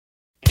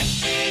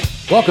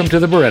Welcome to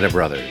the Beretta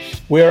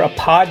Brothers. We're a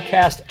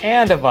podcast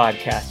and a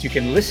vodcast. You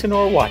can listen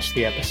or watch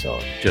the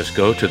episode. Just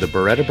go to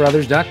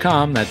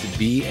theberettabrothers.com. That's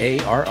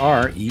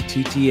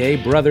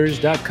BARRETTA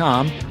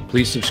brothers.com.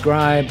 Please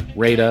subscribe,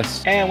 rate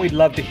us. And we'd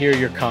love to hear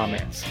your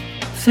comments.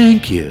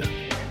 Thank you.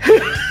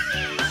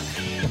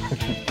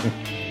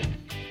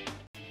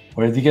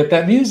 Where did you get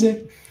that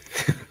music?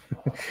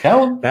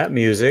 Tell them. That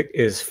music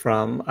is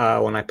from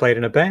when I played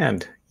in a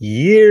band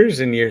years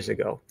and years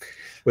ago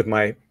with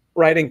my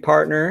writing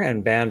partner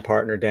and band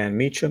partner, Dan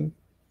Meacham.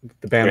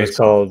 The band was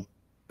called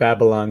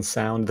Babylon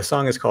Sound. The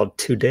song is called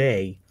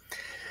Today.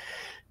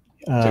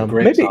 It's a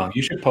great song.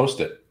 You should post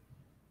it.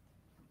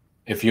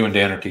 If you and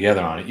Dan are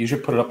together on it, you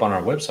should put it up on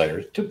our website.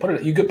 Or put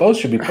it. You both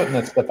should be putting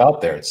that stuff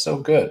out there. It's so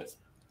good.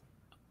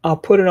 I'll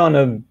put it on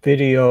a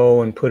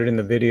video and put it in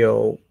the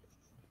video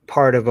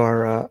part of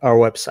our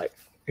website.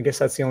 I guess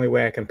that's the only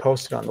way I can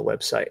post it on the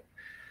website.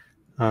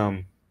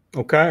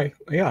 Okay.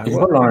 Yeah. You can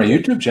put it on our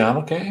YouTube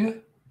channel, can't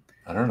you?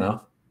 I don't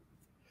know.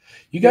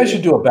 You guys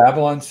should do a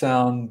Babylon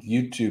Sound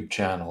YouTube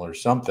channel or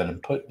something,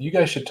 and you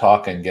guys should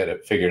talk and get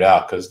it figured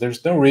out, because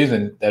there's no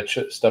reason that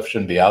stuff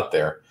shouldn't be out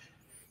there.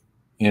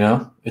 You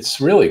know,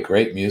 it's really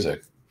great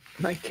music.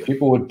 Thank you.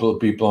 People would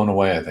be blown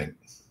away, I think.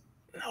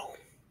 No.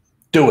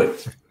 Do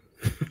it.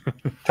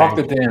 Talk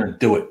to Dan and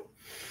do it.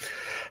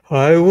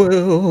 I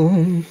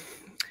will.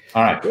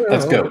 All right,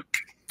 let's go.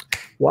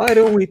 Why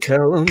don't we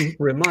tell them,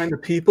 remind the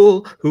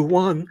people who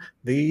won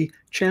the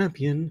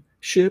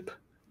championship?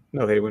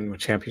 No, they didn't win the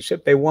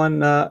championship. They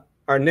won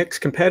our next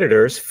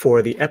competitors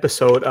for the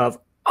episode of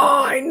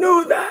Oh, I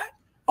Knew That.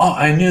 Oh,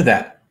 I knew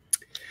that.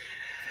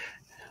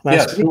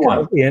 Last week,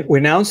 we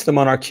announced them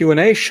on our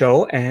Q&A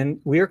show, and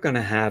we're going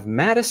to have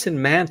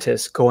Madison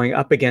Mantis going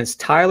up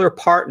against Tyler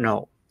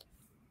Partnow.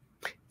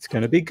 It's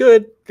going to be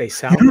good. They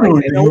sound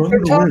like they know what they're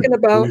talking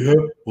about. Yeah.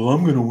 Well,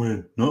 I'm going to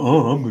win.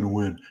 No, I'm going to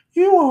win.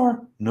 You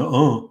are.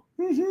 No.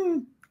 Mm-hmm.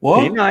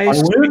 What? Be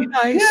nice. Be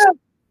nice. Yeah.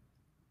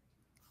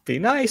 Be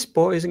nice,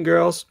 boys and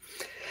girls.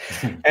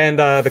 And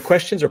the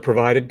questions are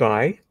provided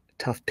by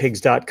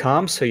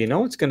toughpigs.com, so you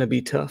know it's going to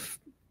be tough.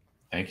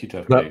 Thank you,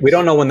 Tough But Pigs. we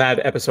don't know when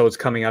that episode's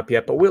coming up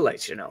yet, but we'll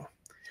let you know.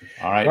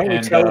 All right. Why don't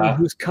we tell them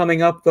who's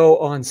coming up, though,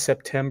 on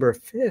September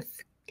 5th,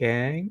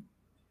 gang?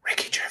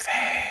 Ricky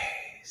Gervais.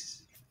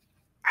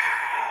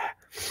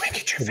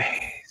 Ricky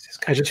Gervais.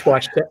 I just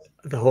watched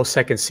the whole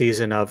second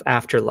season of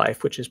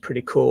Afterlife, which is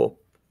pretty cool.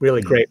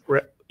 Really great.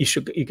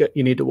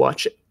 You need to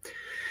watch it.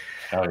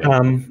 Oh,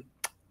 yeah.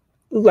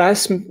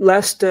 Last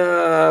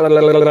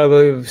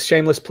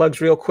shameless plugs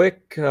real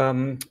quick.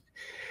 Go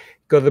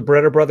to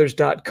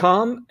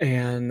theberettabrothers.com,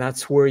 and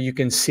that's where you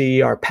can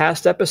see our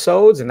past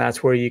episodes, and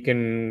that's where you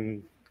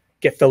can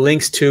get the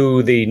links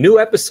to the new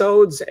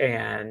episodes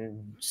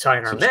and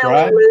sign our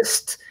mailing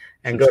list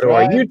and go to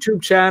our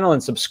YouTube channel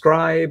and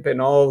subscribe and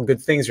all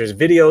good things. There's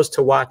videos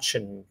to watch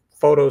and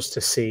photos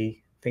to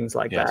see, things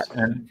like that.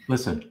 And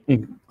listen,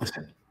 you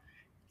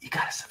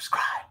got to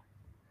subscribe.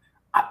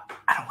 I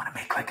don't want to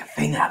make like a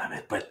thing out of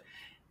it, but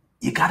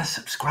you got to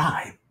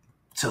subscribe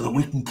so that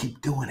we can keep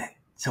doing it.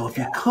 So if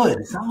you could,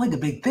 it's not like a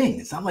big thing.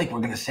 It's not like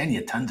we're going to send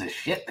you tons of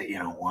shit that you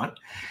don't want.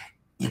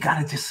 You got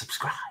to just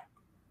subscribe.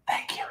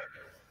 Thank you.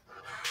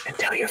 And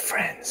tell your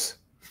friends.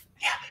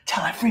 Yeah,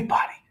 tell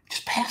everybody.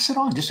 Just pass it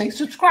on. Just say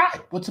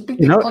subscribe. What's a big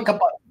deal? Click a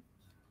button.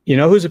 You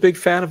know who's a big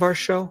fan of our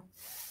show?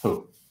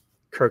 Who?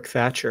 Kirk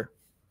Thatcher.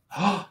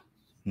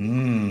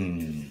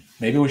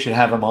 Maybe we should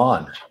have him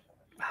on.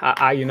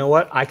 You know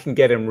what? I can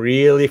get him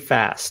really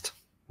fast.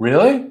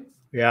 Really?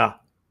 Yeah.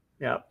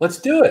 Yeah. Let's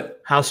do it.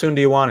 How soon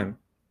do you want him?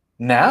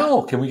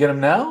 Now? Can we get him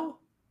now?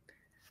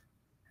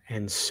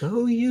 And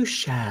so you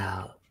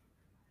shall.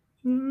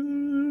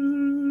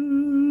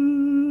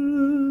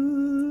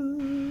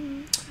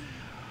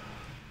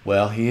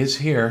 Well, he is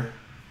here.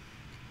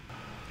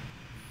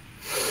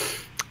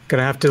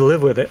 Gonna have to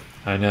live with it.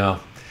 I know.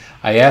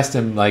 I asked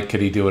him, like,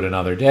 could he do it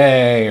another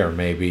day or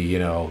maybe,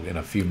 in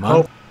a few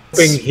months?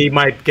 Hoping he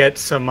might get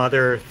some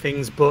other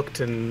things booked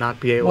and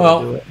not be able to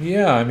do it.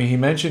 Yeah. I mean, he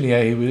mentioned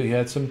he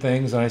had some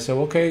things, and I said,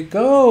 okay,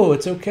 go.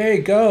 It's okay,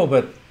 go.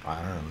 But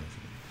I don't know.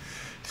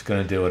 He's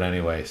going to do it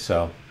anyway.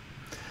 So,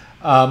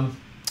 well,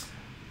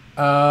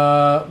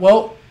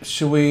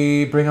 should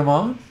we bring him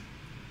on?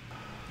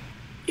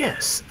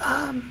 Yes.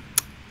 Now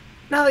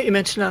that you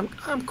mention it,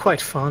 I'm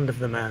quite fond of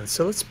the man,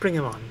 so let's bring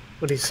him on.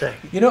 What do you say?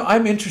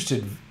 I'm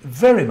interested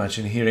very much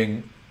in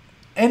hearing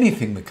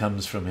anything that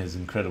comes from his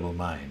incredible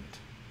mind.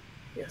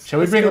 Yes. Shall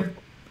we bring him?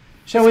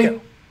 Shall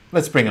we?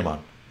 Let's bring him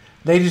on.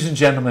 Ladies and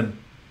gentlemen,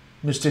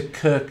 Mr.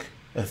 Kirk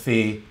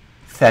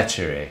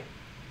Thatcher.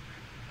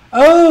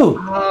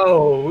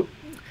 Oh!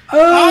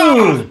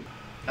 Hello,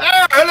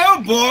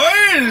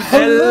 boys!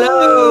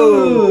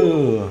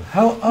 Hello!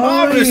 How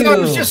are you? I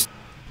was just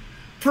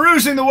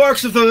perusing the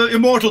works of the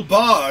immortal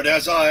bard,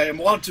 as I am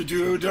wont to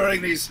do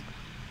during these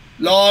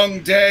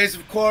long days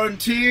of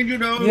quarantine,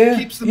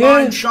 keeps the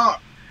mind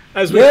sharp.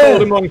 As we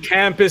called him on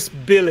campus,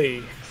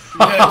 Billy.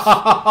 Yes.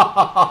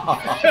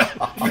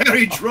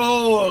 Very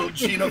droll,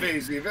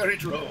 Genovese, very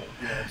droll,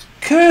 yes.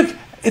 Kirk,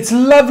 It's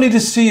lovely to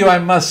see you, I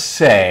must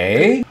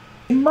say.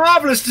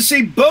 Marvelous to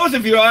see both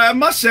of you. I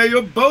must say,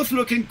 you're both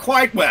looking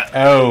quite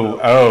well.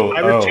 I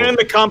return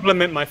the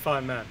compliment, my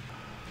fine man.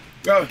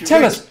 Oh,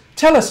 tell us.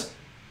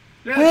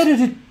 Yes. Where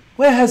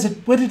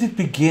did it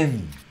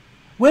begin?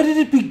 Where did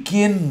it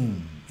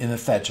begin in the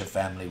Thatcher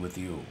family with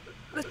you?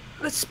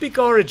 Let's speak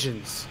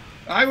origins.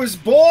 I was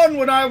born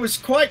when I was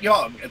quite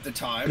young at the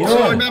time, so I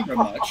don't remember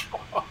much.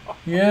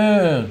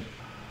 Yeah.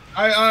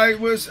 I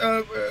was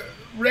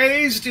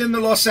raised in the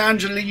Los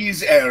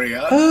Angeles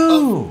area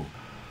of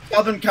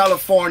Southern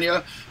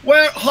California,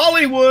 where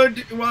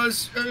Hollywood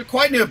was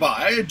quite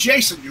nearby,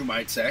 adjacent, you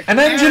might say. An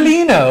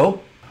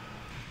Angelino?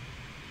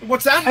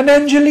 What's that? An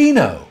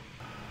Angelino.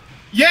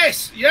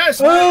 Yes,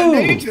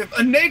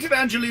 a native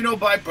Angelino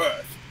by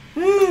birth.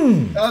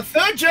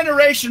 Third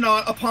generation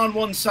upon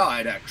one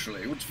side,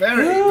 actually, which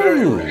very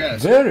rare.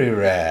 Yes. Very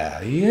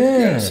rare,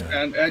 yes.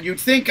 And you'd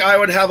think I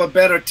would have a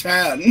better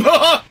tan.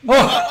 But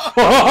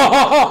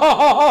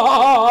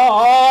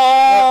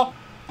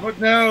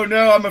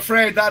no, I'm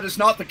afraid that is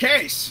not the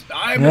case.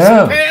 I'm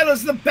as pale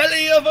as the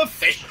belly of a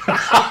fish. But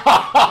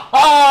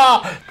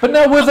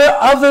now, were there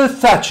other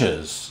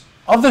Thatchers?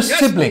 Other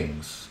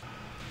siblings?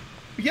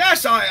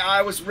 Yes,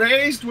 I was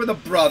raised with a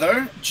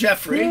brother,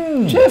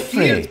 Jeffrey.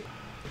 Jeffrey.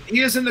 He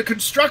is in the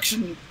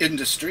construction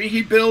industry.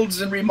 He builds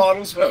and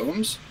remodels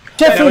homes.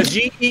 Now, a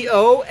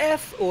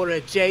G-E-O-F or a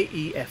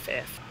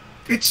J-E-F-F?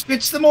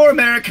 It's the more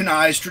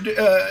Americanized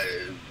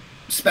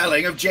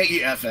spelling of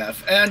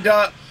J-E-F-F. And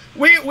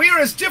we're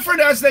as different,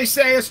 as they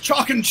say, as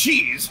chalk and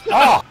cheese.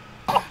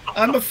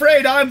 I'm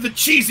afraid I'm the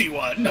cheesy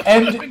one.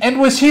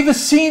 And was he the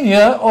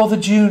senior or the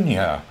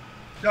junior?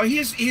 No,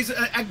 he's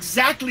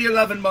exactly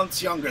 11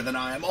 months younger than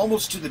I am,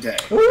 almost to the day.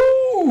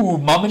 Ooh,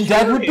 Mom and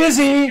Dad were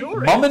busy.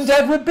 Mom and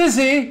Dad were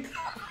busy.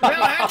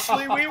 Well,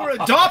 actually, we were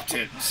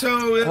adopted,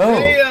 so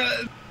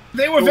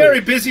they were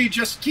very busy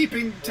just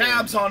keeping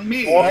tabs on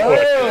me.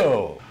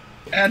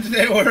 And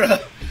they were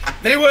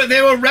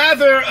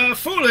rather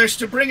foolish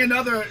to bring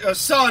another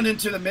son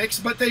into the mix,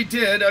 but they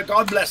did.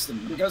 God bless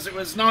them, because it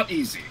was not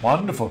easy.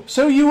 Wonderful.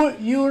 So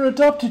you were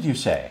adopted, you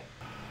say?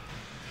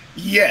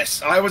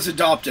 Yes, I was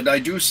adopted. I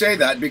do say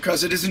that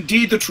because it is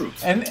indeed the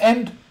truth.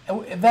 And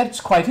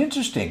that's quite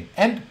interesting.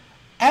 And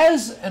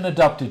as an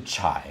adopted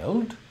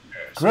child,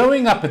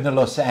 growing up in the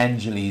Los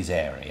Angeles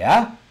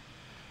area,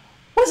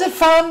 was it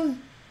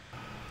fun?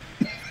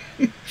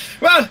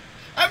 Well,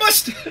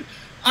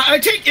 I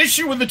take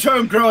issue with the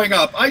term growing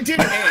up. I did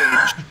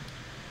age.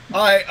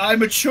 I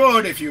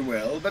matured, if you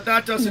will, but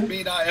that doesn't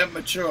mean I am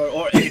mature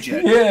or aged.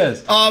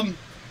 Yes.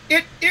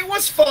 It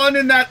was fun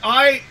in that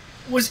I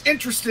was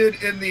interested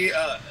in the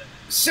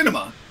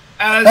cinema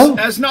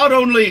as not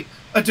only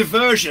a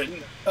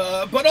diversion,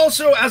 but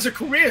also as a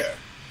career.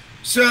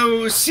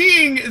 So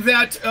seeing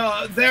that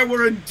there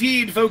were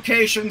indeed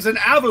vocations and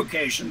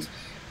avocations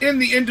in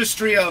the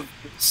industry of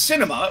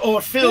cinema,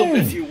 or film,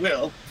 if you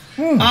will,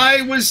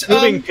 I was...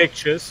 moving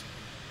pictures.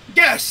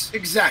 Yes,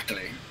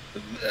 exactly.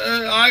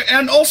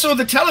 And also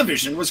the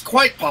television was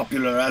quite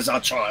popular as a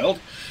child.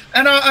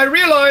 And I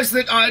realized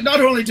that not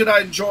only did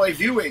I enjoy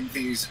viewing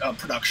these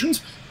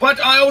productions, but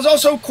I was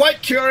also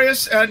quite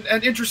curious and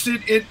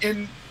interested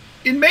in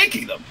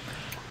making them.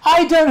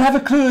 I don't have a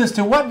clue as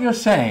to what you're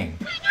saying.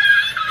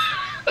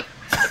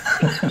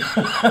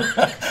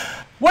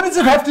 What does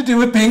it have to do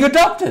with being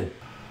adopted?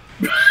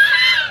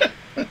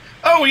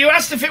 Oh, you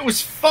asked if it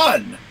was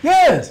fun.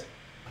 Yes.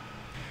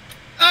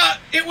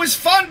 It was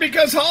fun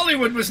because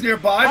Hollywood was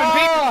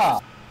nearby.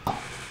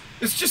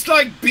 It's just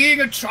like being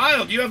a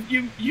child.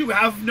 You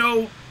have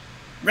no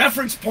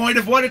reference point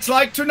of what it's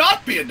like to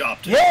not be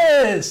adopted.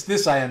 Yes,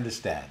 this I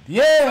understand.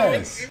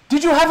 Yes.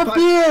 Did you have a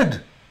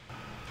beard?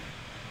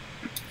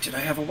 Did I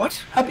have a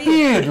what? A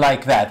beard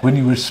like that when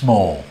you were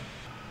small.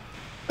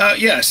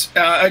 Yes.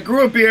 I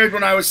grew a beard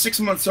when I was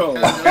 6 months old.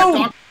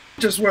 The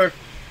doctors were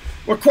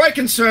quite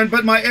concerned,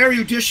 but my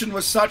erudition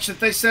was such that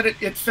they said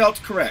it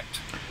felt correct.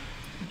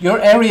 Your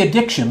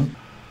erudition?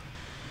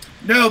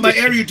 No, my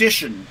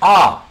erudition.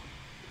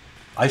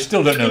 I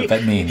still don't know what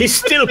that means. He's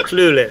still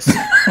clueless.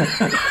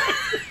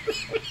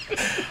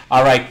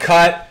 All right,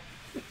 cut.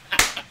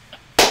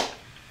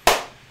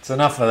 It's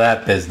enough of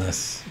that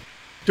business.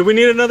 Do we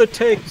need another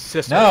take,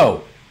 sister?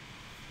 No.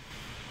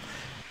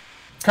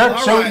 Kirk, all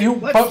so right, you...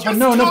 Let's just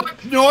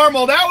talk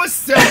normal. That was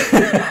silly.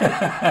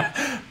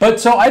 But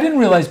so I didn't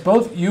realize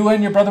both you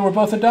and your brother were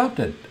both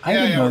adopted. I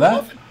didn't know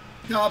that. Both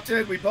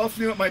adopted. We both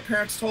knew it. My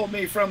parents told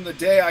me from the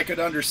day I could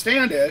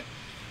understand it.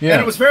 Yeah.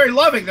 And it was very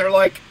loving. They're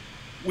like,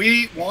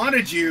 we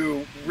wanted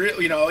you,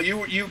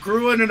 you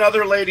grew in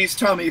another lady's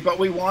tummy, but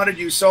we wanted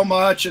you so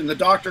much, and the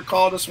doctor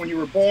called us when you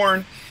were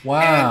born.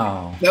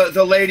 Wow. And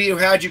the lady who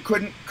had you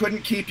couldn't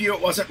keep you.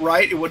 It wasn't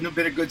right. It wouldn't have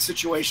been a good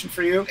situation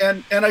for you.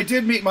 And I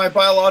did meet my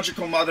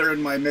biological mother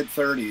in my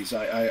mid-30s.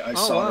 I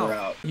sought her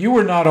out. You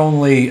were not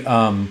only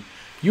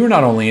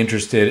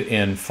interested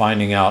in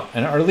finding out,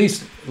 and or at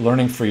least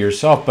learning for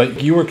yourself,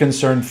 but you were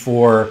concerned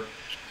for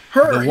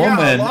her, the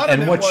woman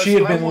and what she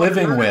had been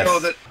living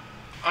with.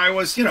 I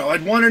was,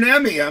 I'd won an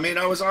Emmy. I mean,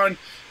 I was on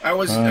I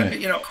was,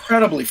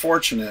 incredibly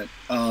fortunate.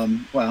 Well,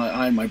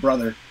 I and my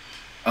brother.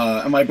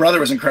 And my brother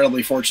was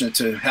incredibly fortunate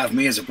to have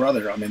me as a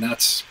brother. I mean,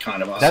 that's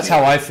kind of awesome. That's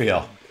how I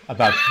feel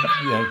about,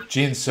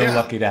 Gene's so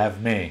lucky to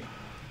have me.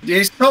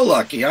 He's so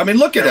lucky. I mean,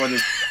 look at him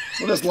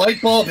with his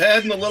light bulb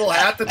head and the little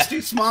hat that's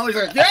too small. He's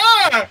like,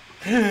 yeah!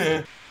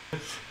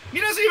 He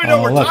doesn't even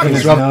know we're talking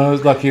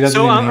about. Look, he doesn't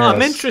so even hear I'm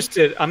us.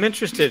 interested. I'm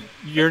interested.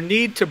 Your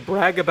need to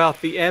brag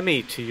about the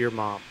Emmy to your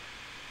mom.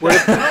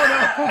 It's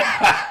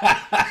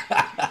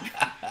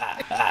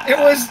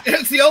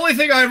the only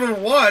thing I ever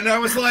won. I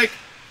was like,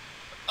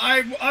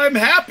 I'm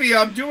happy.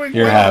 I'm doing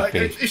You're well. happy.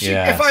 Like,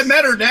 Yes. if I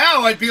met her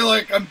now, I'd be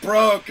like, I'm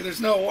broke.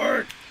 There's no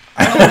work.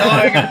 I'm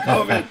dying of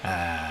COVID.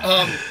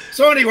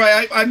 So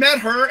anyway, I met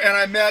her, and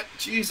I met.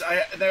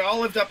 They all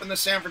lived up in the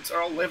San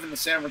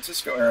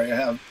Francisco area. I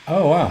have.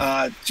 Oh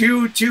wow.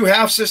 Two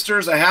half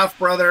sisters, a half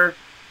brother,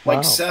 like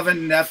Wow.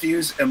 7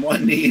 nephews and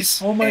 1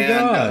 niece. Oh my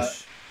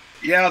gosh.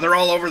 Yeah, they're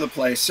all over the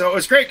place. So it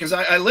was great because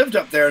I lived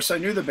up there, so I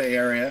knew the Bay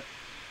Area,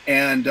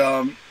 and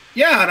and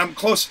I'm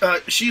close.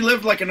 She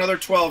lived like another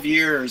 12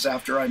 years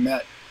after I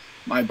met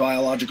my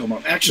biological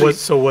mom. Actually,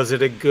 was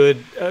it a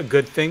good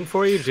thing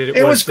for you?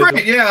 it was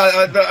great.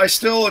 Yeah, I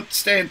still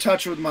stay in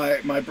touch with my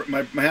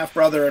half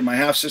brother and my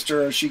half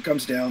sister. She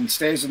comes down and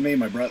stays with me.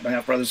 My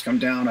half brothers come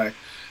down.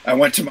 I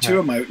went to 2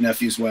 of my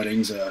nephews'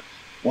 weddings.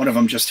 One of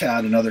them just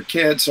had another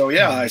kid. So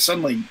yeah,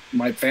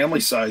 my family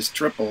size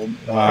tripled.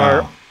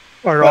 Wow.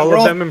 Are all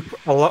of them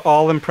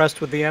all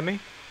impressed with the Emmy?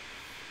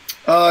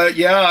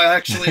 Yeah,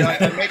 actually, I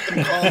make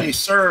them call me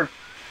sir,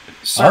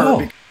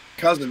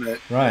 because of it.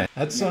 Right.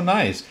 That's so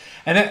nice.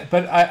 And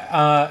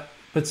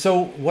but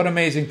so what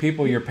amazing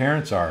people your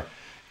parents are,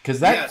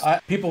 because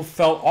people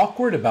felt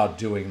awkward about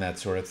doing that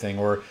sort of thing,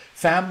 or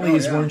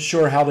families weren't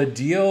sure how to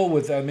deal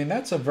with. I mean,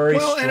 that's a very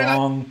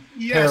strong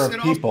pair of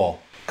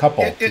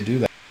couple to do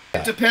that.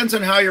 It depends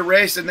on how you're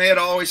raised, and they had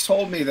always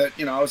told me that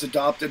I was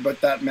adopted,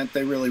 but that meant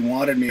they really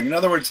wanted me. In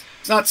other words,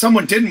 it's not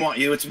someone didn't want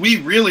you; it's we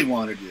really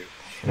wanted you,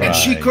 and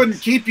she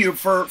couldn't keep you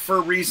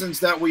for reasons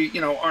that we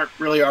aren't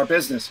really our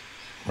business.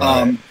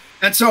 Right.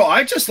 And so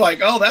I just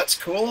oh, that's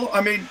cool.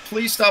 I mean,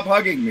 please stop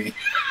hugging me.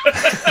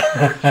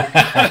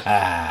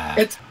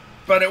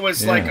 But it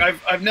was like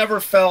I've never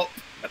felt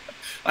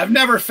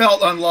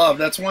unloved.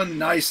 That's one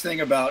nice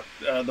thing about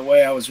the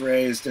way I was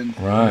raised, and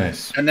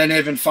then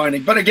even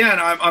finding. But again,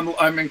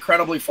 I'm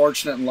incredibly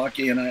fortunate and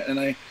lucky, and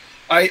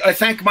I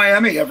thank my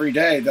Emmy every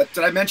day. Did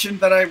I mention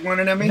that I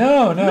won an Emmy?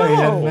 No, you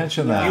didn't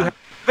mention that.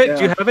 Do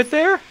you have it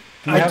there?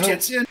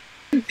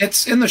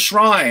 It's in the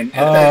shrine.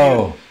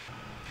 Oh.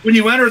 When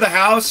you enter the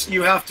house,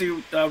 you have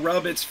to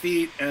rub its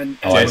feet and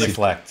I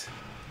reflect.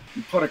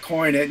 Put a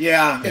coin in.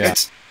 Yeah.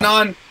 It's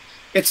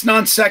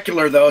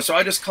non-secular though, so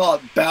I just call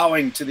it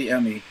bowing to the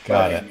Emmy.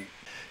 Got it.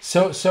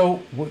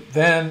 So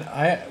then,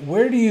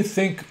 where do you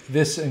think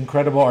this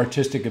incredible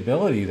artistic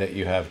ability that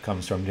you have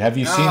comes from? Have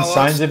you seen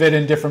signs of it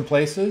in different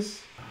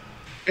places?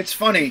 It's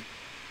funny,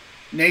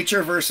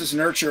 nature versus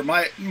nurture.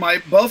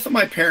 Both of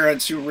my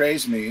parents who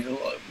raised me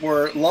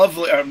were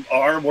lovely.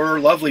 Were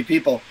lovely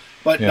people.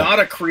 But not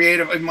a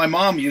creative. My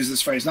mom used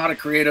this phrase: not a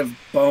creative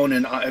bone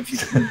in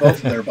both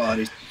of their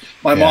bodies.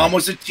 My mom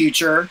was a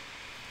teacher.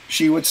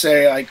 She would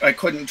say I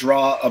couldn't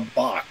draw a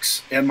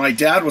box, and my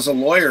dad was a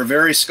lawyer,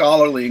 very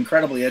scholarly,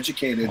 incredibly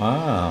educated.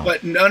 Wow.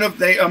 But none of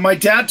my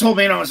dad told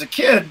me when I was a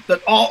kid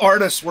that all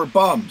artists were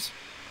bums.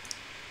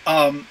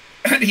 And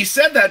he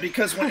said that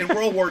because when in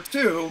World War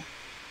II,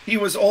 he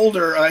was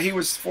older. He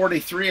was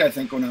 43, I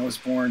think, when I was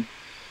born.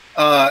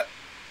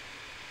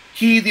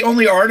 The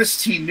only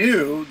artists he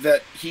knew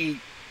that he,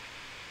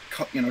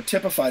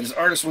 typified as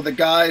artists were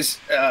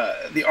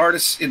the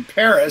artists in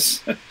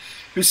Paris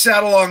who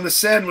sat along the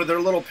Seine with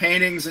their little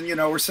paintings and,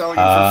 were selling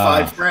them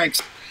for 5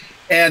 francs.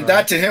 And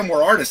that to him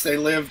were artists. They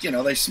lived,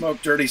 they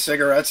smoked dirty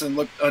cigarettes and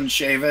looked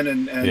unshaven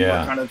and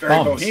were kind of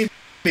very bohemian.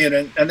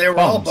 And they were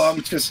all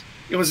bummed because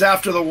it was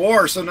after the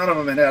war, so none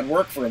of them had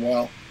work for a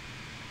while.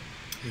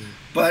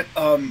 But,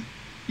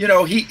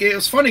 it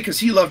was funny because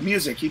he loved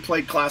music. He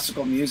played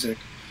classical music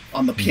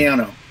on the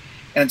piano.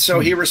 And so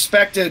he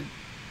respected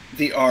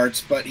the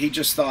arts, but he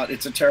just thought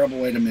it's a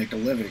terrible way to make a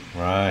living.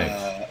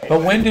 Right.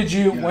 But when did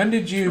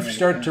you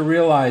start to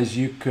realize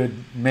you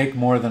could make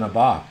more than a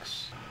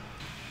box?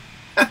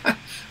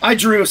 I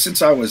drew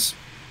since I was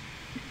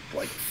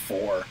like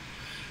 4.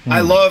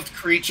 I loved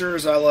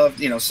creatures. I loved,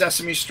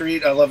 Sesame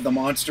Street. I loved the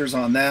monsters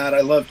on that.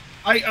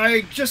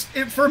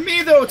 For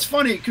me though, it's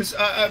funny because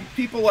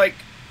people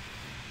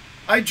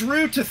I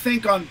drew to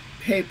think on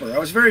paper. I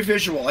was very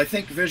visual. I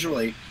think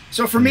visually.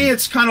 So for me,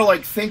 it's kind of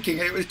like thinking.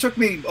 It took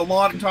me a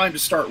long time to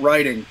start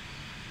writing,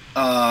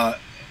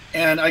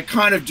 and I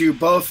kind of do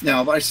both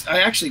now. But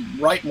I actually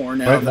write more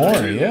now.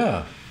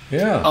 Yeah.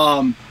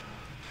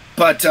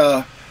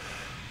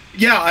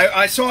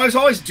 So I was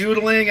always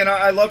doodling, and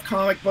I love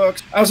comic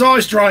books. I was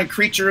always drawing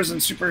creatures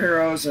and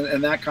superheroes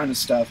and that kind of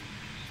stuff,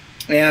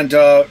 and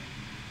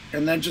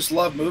then just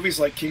love movies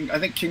like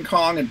King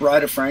Kong and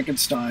Bride of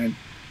Frankenstein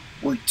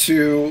were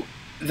 2.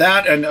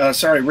 That and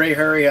Ray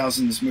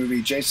Harryhausen's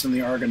movie Jason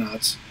and the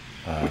Argonauts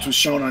which was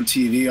shown on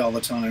TV all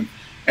the time.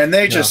 And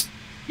they just,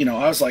 you know,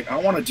 I was like, I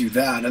want to do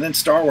that. And then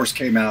Star Wars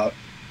came out,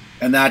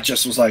 and that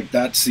just was like,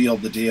 that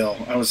sealed the deal.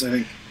 I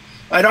think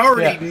I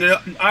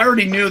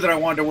already knew that I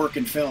wanted to work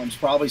in films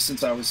probably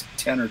since I was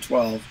 10 or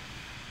 12.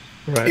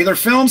 Right. Either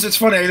films, it's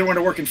funny, I either wanted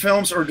to work in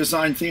films or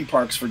design theme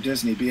parks for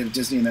Disney, be a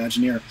Disney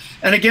Imagineer.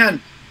 And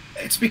again,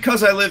 it's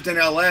because I lived in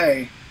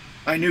LA,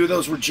 I knew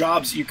those were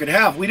jobs you could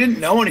have. We didn't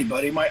know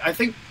anybody. I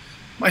think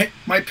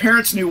my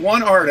parents knew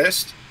one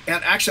artist,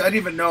 and actually I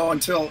didn't even know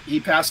until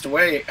he passed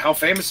away how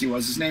famous he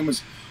was. His name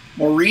was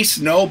Maurice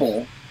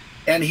Noble,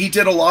 and he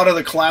did a lot of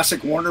the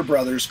classic Warner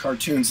Brothers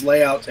cartoons,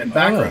 layout and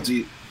backgrounds.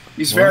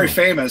 He's very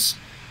famous.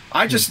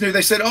 I just knew,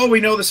 they said, oh, we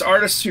know this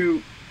artist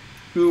who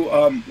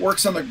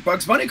works on the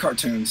Bugs Bunny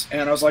cartoons.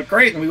 And I was like,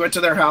 great. And we went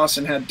to their house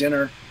and had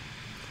dinner.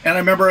 And I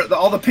remember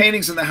all the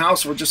paintings in the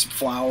house were just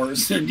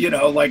flowers and, you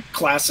know, like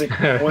classic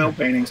oil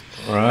paintings.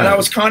 Right. And I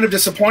was kind of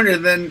disappointed.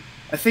 And then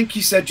I think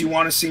he said, do you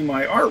want to see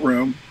my art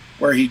room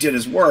where he did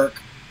his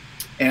work?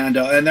 And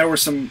there were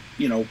some,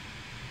 you know,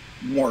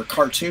 more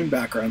cartoon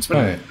backgrounds.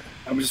 But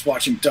I was just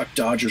watching Duck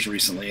Dodgers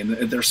recently, and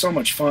they're so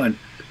much fun.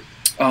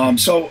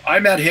 So I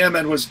met him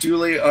and was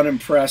duly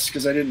unimpressed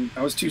because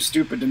I was too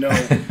stupid to know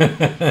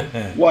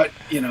what,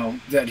 you know,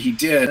 that he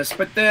did.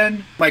 But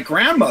then my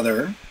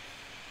grandmother,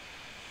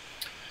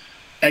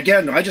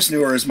 again, I just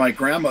knew her as my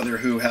grandmother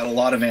who had a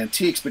lot of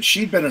antiques, but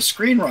she'd been a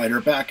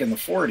screenwriter back in the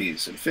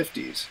 40s and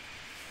 50s.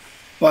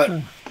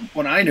 But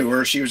when I knew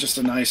her, she was just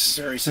a nice,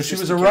 very So she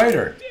was a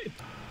writer.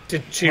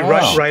 Did she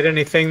write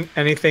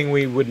anything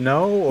we would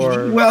know?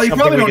 Or well, you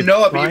probably don't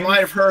know it, but you might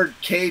have heard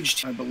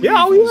Caged, I believe.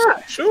 Yeah,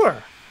 yeah,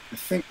 sure. I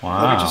think,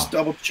 let me just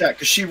double check,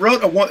 because she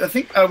wrote I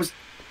think I was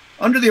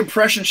under the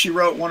impression she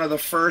wrote one of the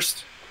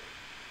first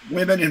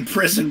women in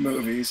prison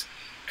movies,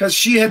 because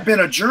she had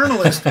been a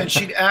journalist and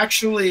she'd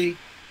actually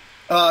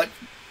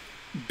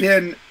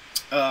been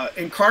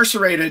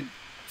incarcerated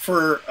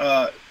for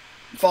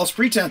false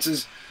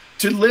pretenses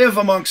to live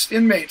amongst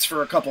inmates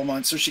for a couple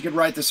months so she could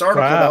write this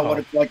article about what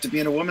it's like to be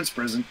in a women's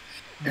prison.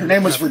 Her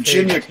name was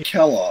Virginia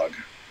Kellogg.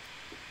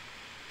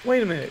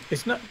 Wait a minute.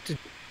 It's not...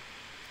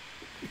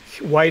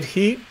 White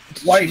Heat?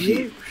 White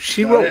Heat.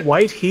 She wrote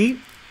White Heat?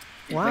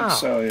 Wow. I think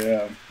so,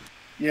 yeah.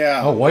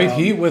 Yeah. Oh, White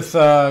Heat with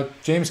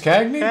James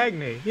Cagney?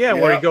 Cagney. Yeah,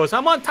 where he goes,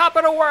 I'm on top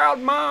of the world,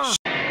 Mom.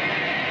 Top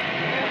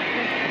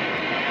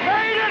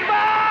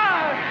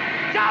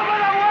of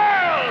the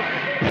world.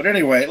 But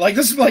anyway, like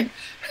this is like,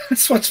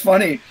 that's what's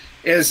funny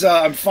is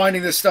I'm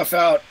finding this stuff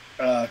out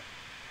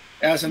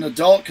as an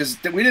adult because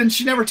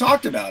she never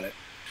talked about it.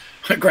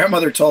 My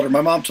grandmother told her,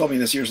 my mom told me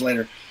this years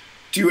later,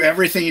 do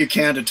everything you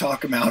can to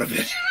talk them out of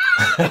it.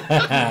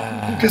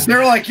 Because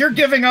they're like, you're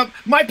giving up.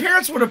 My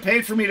parents would have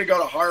paid for me to go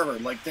to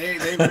Harvard. Like they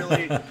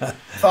really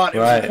thought it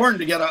was important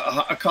to get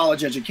a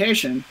college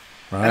education.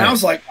 Right. And I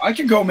was like, I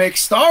can go make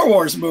Star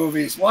Wars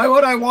movies. Why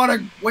would I want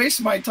to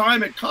waste my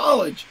time at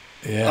college?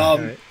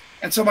 Yeah.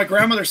 And so my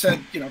grandmother said,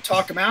 you know,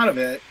 talk him out of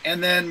it.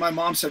 And then my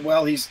mom said,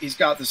 well, he's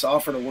got this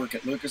offer to work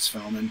at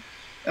Lucasfilm.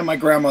 And my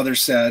grandmother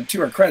said,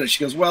 to her credit,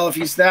 she goes, well, if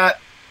he's that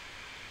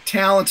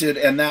talented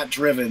and that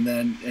driven,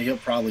 then he'll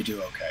probably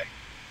do okay.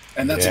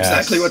 And that's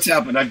exactly what's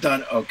happened. I've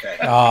done okay.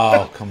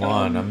 Oh, come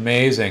on.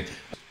 Amazing.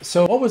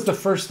 So what was the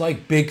first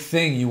like big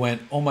thing you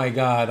went, oh my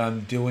God,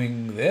 I'm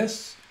doing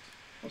this?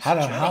 How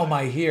am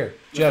I here?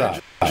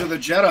 Jedi. The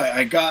Jedi.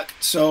 I got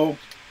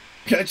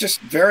just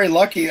very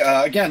lucky.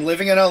 Again,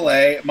 living in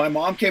LA, my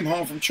mom came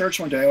home from church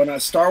one day when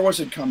Star Wars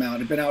had come out. It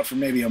had been out for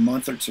maybe a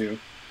month or two.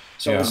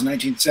 So it was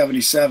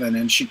 1977.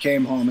 And she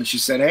came home and she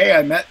said, hey,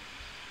 I met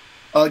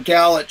a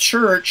gal at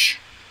church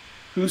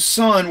whose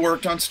son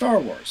worked on Star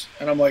Wars.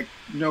 And I'm like,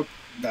 nope,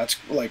 that's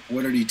like,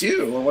 what did he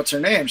do? Or what's her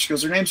name? She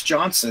goes, her name's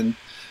Johnson.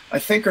 I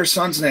think her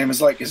son's name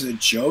is is it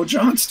Joe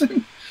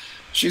Johnston?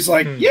 She's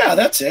like, yeah,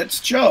 that's it. It's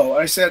Joe.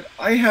 I said,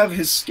 I have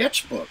his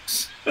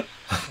sketchbooks.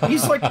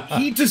 He's like,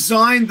 he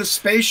designed the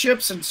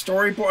spaceships and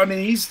storyboard. I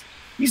mean,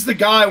 he's the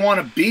guy I want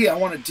to be. I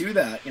want to do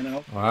that, you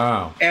know?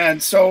 Wow.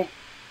 And so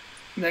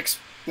next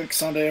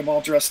Sunday, I'm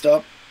all dressed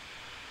up,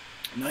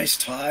 nice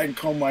tie, and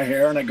comb my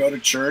hair, and I go to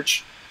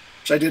church,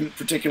 which I didn't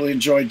particularly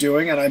enjoy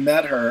doing. And I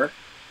met her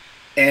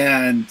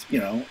and, you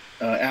know,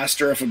 asked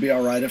her if it'd be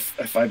all right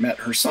if I met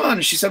her son.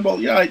 And she said, well,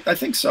 yeah, I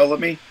think so.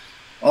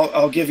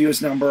 I'll give you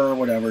his number or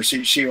whatever.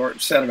 She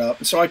set it up.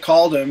 And so I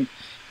called him,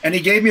 and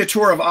he gave me a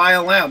tour of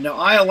ILM. Now,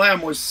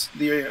 ILM was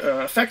the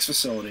effects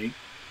facility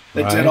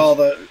that did all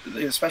the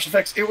special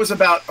effects. It was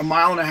about a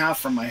mile and a half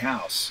from my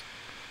house.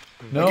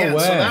 No way. So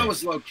that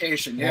was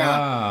location, yeah.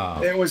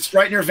 Wow. It was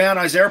right near Van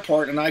Nuys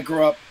Airport, and I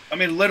grew up, I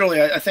mean,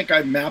 literally, I think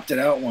I mapped it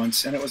out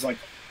once, and it was like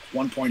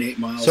 1.8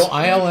 miles. So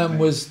ILM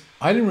was,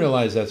 I didn't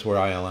realize that's where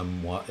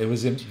ILM was. It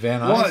was in Van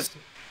Nuys?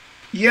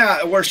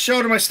 Yeah, we're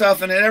showing my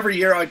stuff, and then every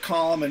year I'd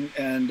call them,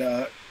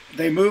 and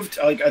they moved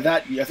like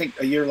that. I think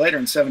a year later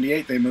in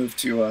 '78 they moved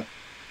to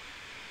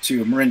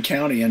Marin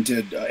County and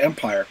did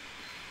Empire.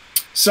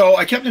 So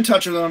I kept in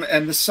touch with them,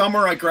 and the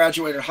summer I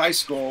graduated high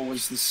school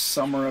was the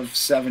summer of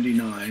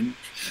 '79.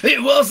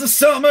 It was the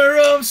summer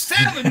of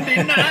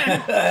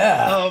 '79.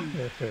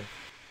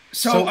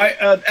 So I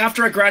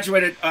after I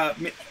graduated,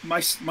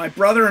 my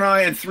brother and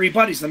I and 3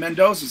 buddies, the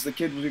Mendozas, the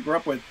kids we grew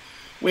up with,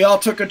 we all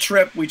took a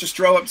trip. We just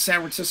drove up to San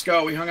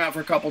Francisco. We hung out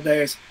for a couple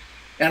days.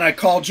 And I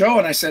called Joe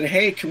and I said,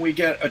 hey, can we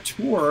get a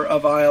tour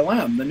of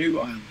ILM, the new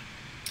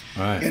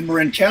ILM, in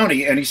Marin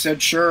County? And he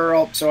said,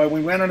 sure. So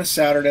we went on a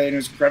Saturday, and it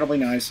was incredibly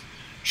nice.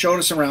 Showed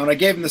us around. I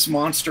gave him this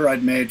monster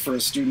I'd made for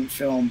a student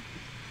film.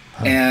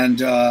 And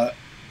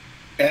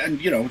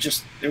you know,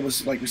 just, it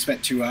was like we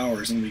spent 2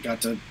 hours, and we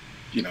got to,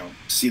 you know,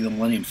 see the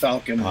Millennium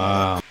Falcon.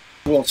 Wow.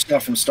 Cool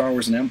stuff from Star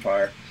Wars and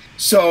Empire.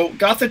 So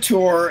got the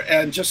tour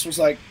and just was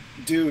like,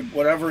 dude,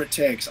 whatever it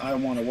takes, I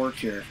want to work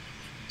here.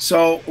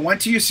 So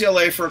went to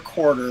UCLA for a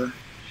quarter.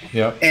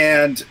 Yep.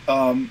 And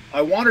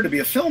I wanted to be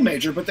a film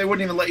major, but they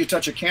wouldn't even let you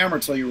touch a camera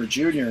until you were a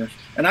junior.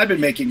 And I'd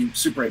been making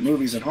Super 8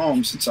 movies at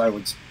home since I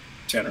was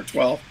 10 or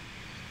 12.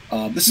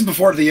 This is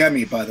before the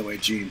Emmy, by the way,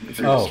 Gene. If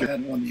you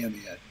hadn't won the Emmy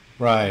yet.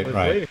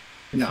 Right.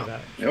 No,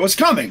 it was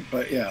coming,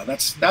 but yeah,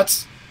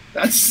 that's.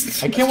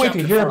 I can't wait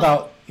to hear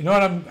about. You know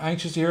what? I'm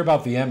anxious to hear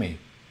about the Emmy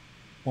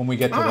when we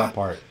get to that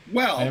part.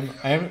 Well,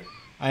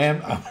 I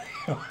am.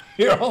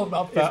 Hear all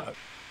about that.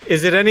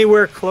 Is it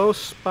anywhere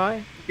close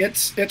by?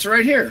 It's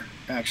right here.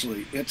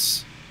 Actually,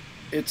 it's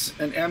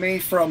an Emmy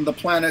from the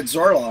planet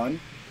Zorlon.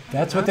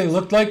 That's what they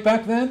looked like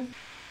back then?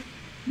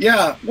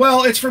 Yeah.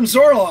 Well, it's from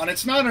Zorlon.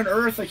 It's not an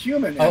Earth, a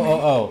human Emmy.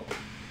 Oh.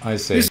 I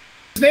see.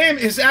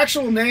 His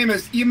actual name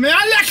is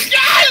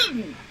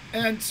Imalakan,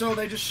 and so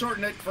they just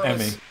shorten it for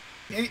Emmy. Us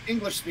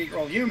English speaker,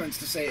 all humans,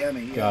 to say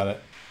Emmy. Yeah. Got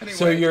it.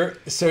 Anyway.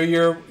 So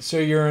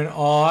you're in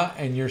awe,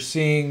 and you're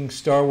seeing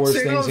Star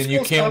Wars things, and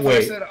you can't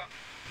wait. I said,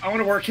 I want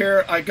to work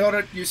here. I go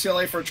to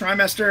UCLA for a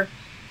trimester,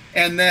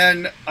 and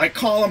then I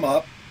call him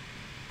up.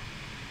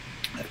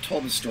 I've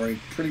told this story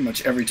pretty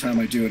much every time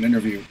I do an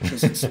interview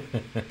because it's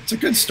a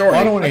good story.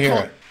 Well, I don't want to hear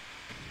it.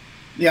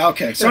 Yeah,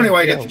 okay. So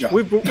anyway, I get the job.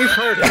 We've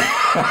heard it.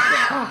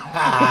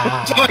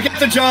 So I get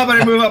the job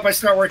and I move up. I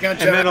start working on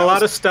Jedi. And then a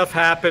lot of stuff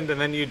happened, and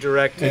then you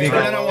directed.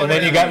 And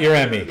then you got your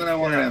Emmy. Then I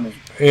won an Emmy.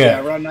 Yeah,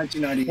 around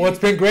 1998. Well, it's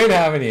been great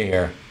having you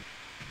here.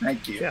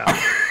 Thank you.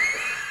 Yeah.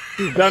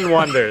 You've done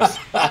wonders.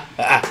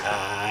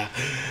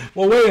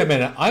 Well, wait a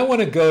minute. I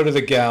want to go to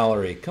the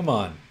gallery. Come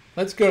on.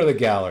 Let's go to the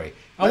gallery.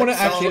 I want to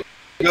actually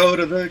go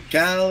to the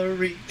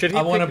gallery. Should he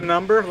pick a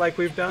number like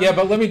we've done? Yeah,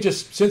 but let me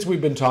just, since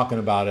we've been talking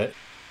about it.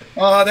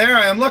 Oh, there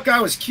I am. Look,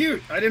 I was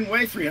cute. I didn't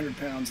weigh 300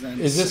 pounds then.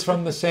 Is this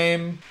from the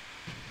same?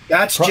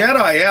 That's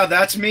Jedi, yeah.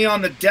 That's me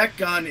on the deck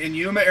gun in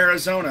Yuma,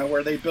 Arizona,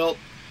 where they built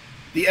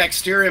the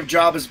exterior of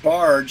Jabba's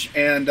barge.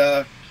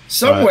 And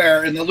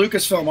somewhere in the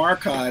Lucasfilm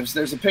archives,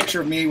 there's a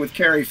picture of me with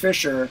Carrie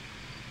Fisher.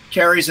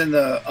 Carrie's in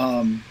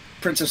the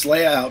Princess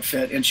Leia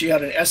outfit, and she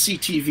had an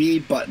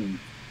SCTV button.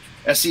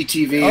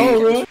 SCTV.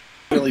 Oh, really?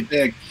 Really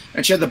big.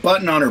 And she had the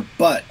button on her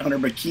butt, on her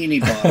bikini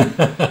bottom.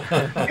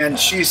 And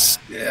she's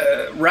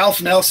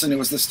Ralph Nelson, who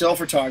was the still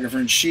photographer,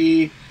 and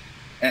he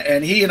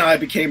and I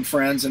became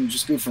friends and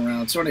just goof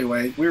around. So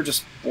anyway, we were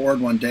just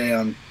bored one day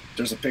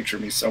there's a picture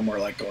of me somewhere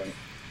like going.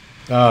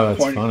 Oh,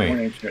 that's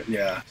funny.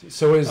 Yeah.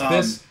 So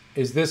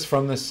is this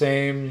from the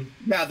same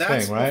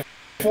thing, right?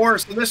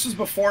 So this was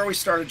before we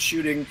started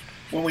shooting,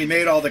 when we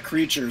made all the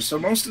creatures. So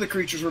most of the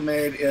creatures were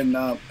made in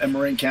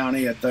Marin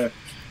County at the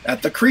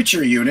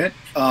creature unit.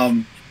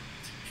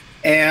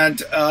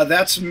 And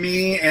that's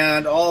me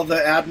and all of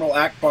the Admiral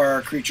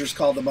Akbar creatures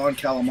called the Mon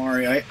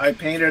Calamari. I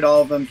painted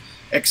all of them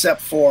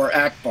except for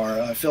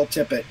Akbar. Phil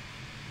Tippett,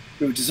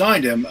 who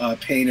designed him,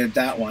 painted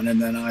that one.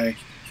 And then I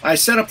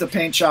set up the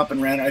paint shop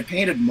and ran it. I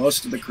painted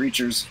most of the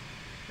creatures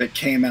that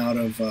came out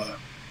of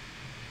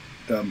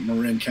the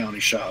Marin County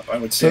shop. I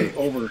would say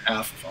over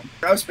half of them.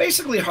 I was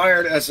basically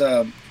hired as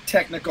a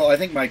technical, I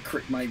think my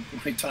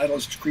title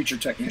is creature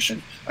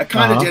technician. I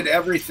kind of did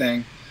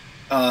everything.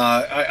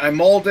 I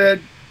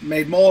molded,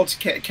 made molds,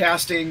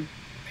 casting,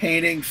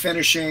 painting,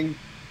 finishing.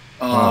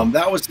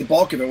 That was the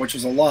bulk of it, which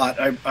was a lot.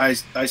 I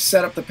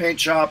set up the paint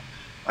shop.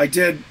 I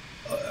did,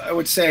 I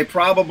would say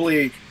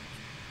probably,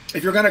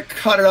 if you're going to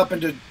cut it up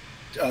into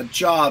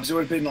jobs, it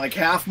would have been like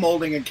half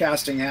molding and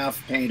casting,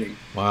 half painting.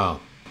 Wow.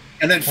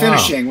 And then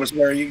finishing was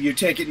where you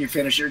take it and you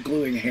finish, you're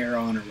gluing hair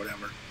on or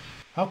whatever.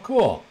 How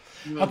cool.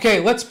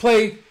 Okay, let's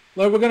play.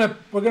 We're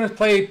gonna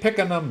play Pick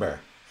a Number.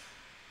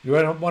 You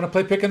want to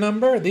play Pick a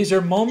Number? These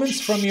are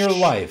moments from your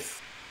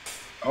life.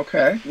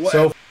 Okay.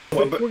 So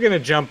we're gonna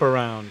jump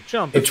around.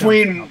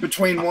 Between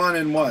 1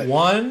 and what?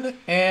 1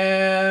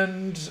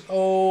 and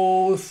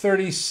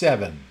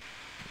 37.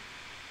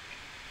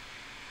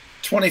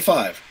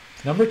 25.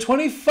 Number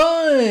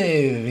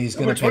 25. He's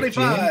gonna pick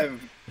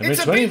 25. Number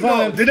it's 25.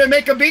 A bingo. Did I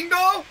make a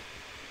bingo?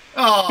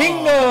 Oh.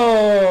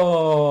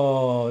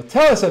 Bingo!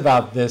 Tell us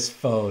about this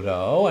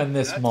photo and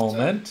this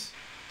moment.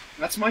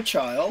 That's my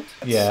child.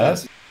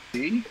 Yes.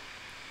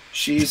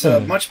 She's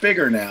much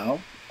bigger now.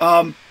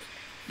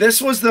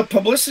 This was the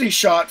publicity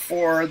shot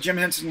for Jim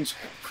Henson's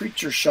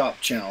Creature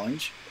Shop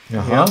Challenge.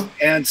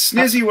 And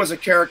Snizzy was a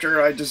character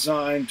I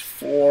designed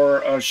for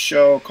a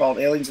show called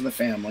Aliens in the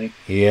Family.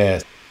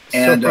 Yes.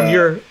 And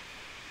so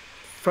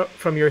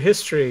from your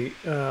history,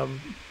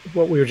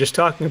 what we were just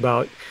talking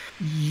about,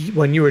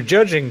 when you were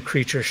judging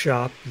Creature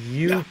Shop,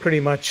 you pretty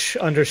much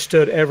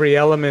understood every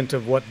element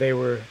of what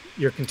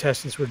your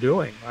contestants were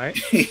doing, right?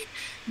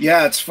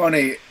 Yeah, it's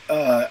funny.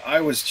 I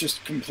was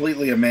just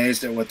completely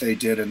amazed at what they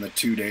did in the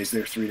 3 days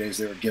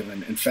they were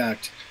given. In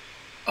fact,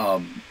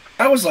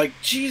 I was like,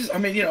 geez, I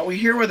mean, we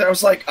hear where I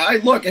was like,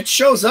 look, it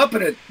shows up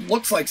and it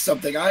looks like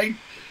something.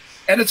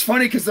 And it's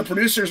funny because the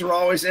producers were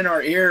always in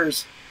our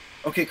ears.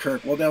 Okay,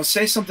 Kirk, well, now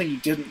say something you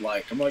didn't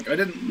like. I'm like, I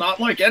did not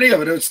like any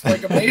of it. It was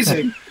like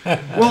amazing.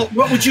 Well,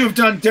 what would you have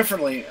done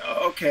differently?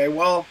 Okay,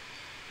 well,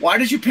 why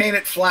did you paint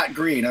it flat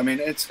green? I mean,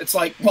 it's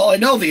like, well, I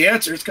know the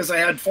answers because I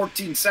had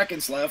 14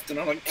 seconds left and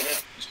I'm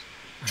like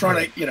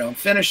trying to,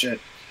 finish it.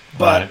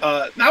 But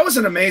that was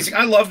an amazing,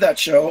 I love that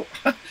show.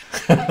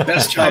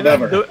 Best job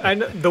ever. I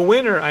know the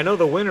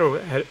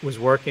winner was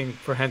working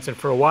for Henson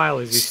for a while.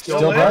 Is he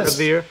still part of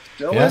the year?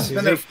 Still is. He's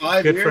been there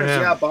 5 years.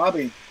 Yeah,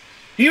 Bobby.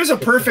 He was a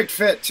perfect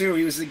fit, too.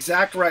 He was the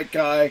exact right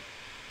guy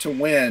to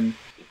win.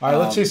 All right,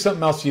 let's see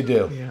something else you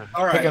do. Yeah.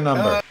 All right. Pick a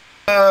number.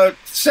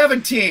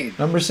 17.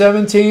 Number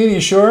 17, you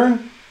sure?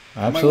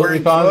 Absolutely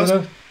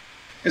positive?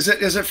 Clothes?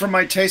 Is it from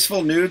my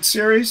Tasteful Nude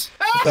series?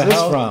 What the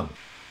hell from?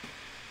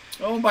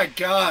 Oh, my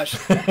gosh.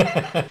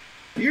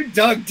 You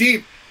dug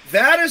deep.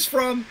 That is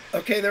from,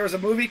 there was a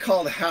movie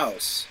called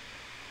House,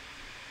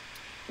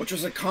 which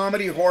was a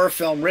comedy horror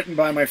film written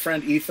by my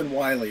friend Ethan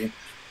Wiley,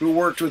 who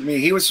worked with me.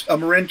 He was a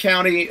Marin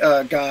County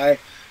guy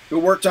who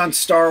worked on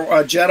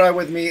Jedi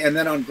with me and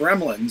then on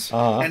Gremlins.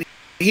 And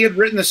he had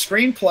written the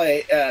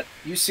screenplay at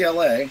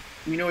UCLA.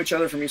 We knew each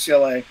other from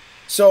UCLA.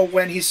 So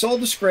when he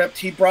sold the script,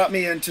 he brought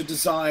me in to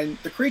design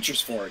the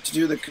creatures for it, to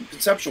do the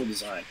conceptual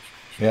design.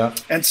 Yeah.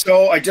 And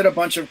so I did a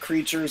bunch of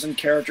creatures and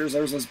characters.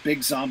 There was this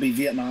big zombie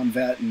Vietnam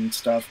vet and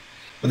stuff.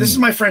 But this is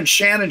my friend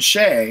Shannon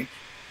Shea,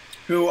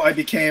 who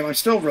I'm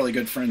still really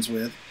good friends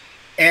with.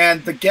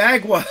 And the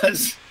gag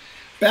was,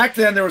 back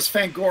then there was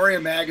Fangoria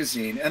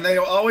magazine, and they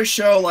always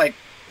show like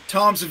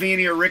Tom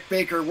Savini or Rick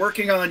Baker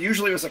working on,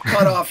 usually it was a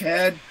cut-off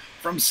head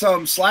from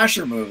some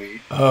slasher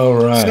movie. Oh,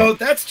 right. So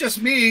that's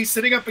just me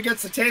sitting up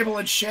against the table,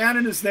 and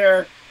Shannon is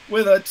there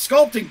with a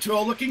sculpting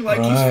tool looking like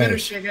he's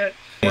finishing it.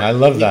 Yeah, I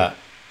love that.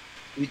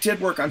 We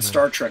did work on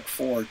Star Trek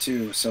 4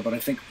 too, but I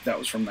think that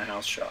was from the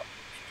house shop.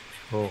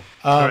 Cool.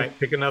 All right,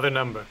 pick another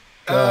number.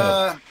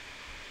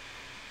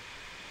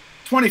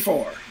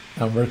 24.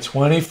 Number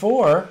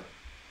 24.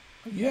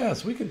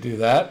 Yes, we could do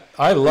that.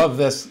 I love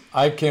this.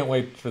 I can't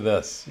wait for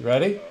this. You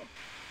ready?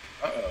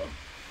 Uh-oh.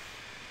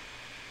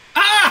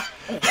 Ah!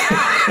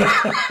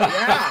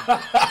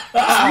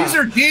 Yeah. These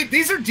are deep.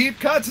 These are deep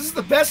cuts. This is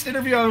the best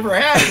interview I've ever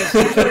had.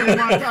 I really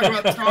want to talk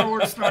about Star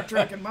Wars, Star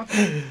Trek, and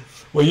Muppets.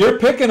 Well, you're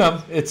picking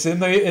them. It's in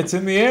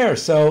the air.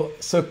 So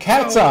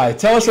Cat's Eye.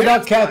 Tell us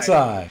about Cat's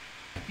Eye.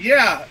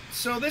 Yeah.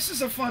 So this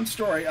is a fun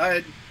story. I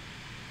had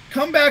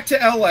come back to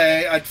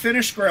LA. I'd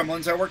finished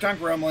Gremlins. I worked on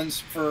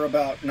Gremlins for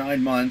about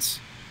 9 months.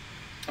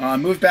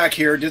 Moved back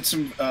here, did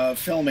some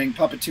filming,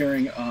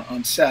 puppeteering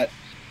on set,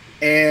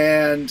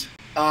 and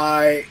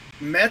I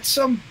met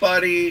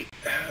somebody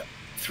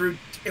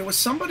it was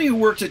somebody who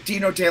worked at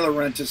Dino De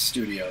Laurentiis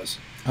Studios.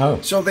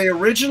 Oh. So they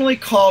originally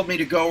called me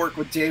to go work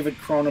with David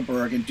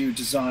Cronenberg and do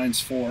designs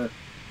for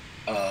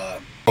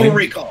Total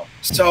Recall.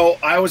 So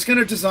I was going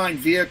to design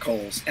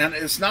vehicles, and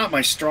it's not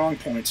my strong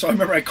point. So I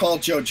remember I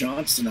called Joe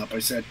Johnston up. I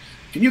said,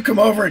 can you come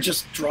over and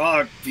just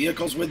draw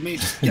vehicles with me,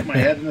 just get my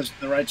head in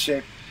the right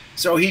shape?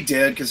 So he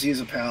did, because he's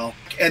a pal.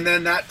 And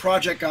then that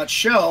project got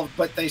shelved,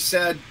 but they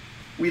said,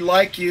 we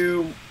like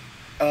you.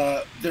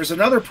 There's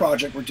another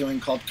project we're doing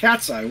called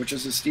Cat's Eye, which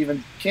is a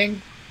Stephen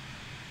King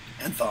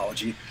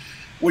anthology.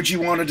 Would you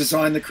want to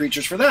design the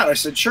creatures for that? I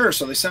said, sure.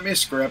 So they sent me a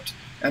script,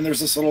 and there's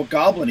this little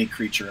goblin-y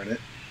creature in it.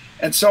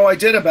 And so I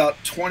did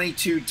about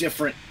 22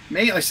 different,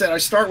 I said I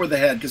start with the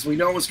head, because we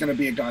know it was going to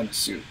be a guy in a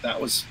suit.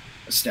 That was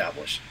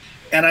established.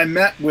 And I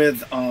met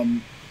with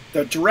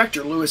the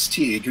director, Louis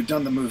Teague, who'd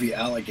done the movie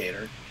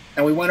Alligator.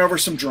 And we went over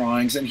some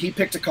drawings, and he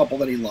picked a couple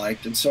that he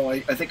liked. And so I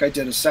think I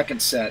did a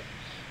second set.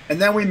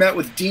 And then we met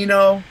with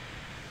Dino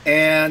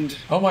and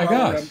oh my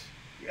gosh,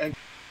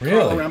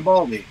 Carlo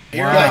Rambaldi.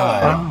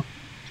 Wow.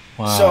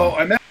 Wow. So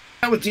I met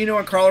with Dino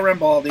and Carlo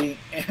Rambaldi,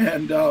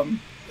 and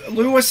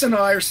Louis and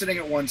I are sitting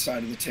at one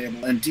side of the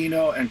table, and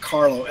Dino and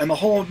Carlo, and the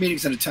whole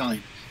meeting's in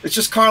Italian. It's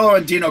just Carlo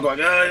and Dino going,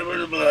 blah,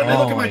 blah, blah. And I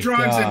look at my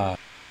drawings,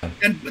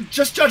 and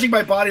just judging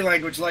by body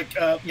language, like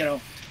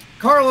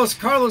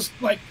Carlos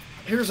like,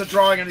 here's a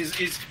drawing, and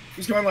he's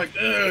going like,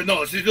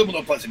 no, it's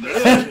no plastic.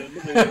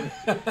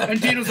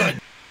 And Dino's like,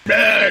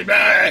 bah,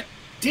 bah.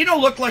 Dino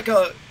looked like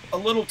a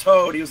little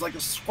toad. He was like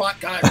a squat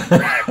guy.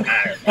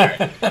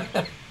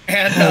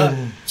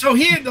 And so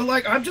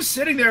I'm just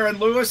sitting there, and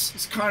Louis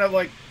is kind of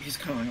like,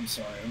 I'm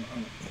sorry,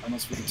 I don't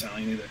speak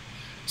Italian either.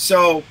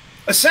 So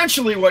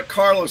essentially what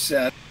Carlos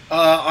said,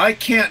 I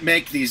can't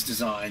make these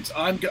designs.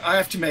 I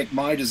have to make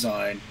my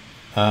design.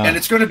 And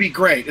it's going to be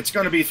great. It's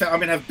going to be, I'm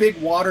going to have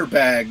big water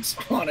bags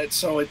on it,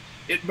 so it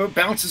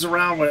bounces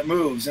around when it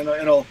moves, and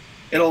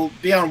it'll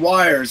be on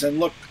wires and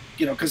look,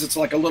 because it's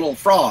like a little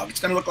frog. It's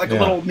going to look like a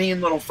little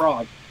mean little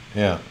frog.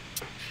 Yeah.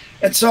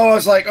 And so I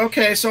was like,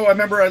 okay. So I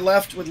remember I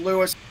left with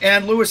Lewis,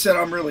 and Lewis said,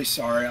 "I'm really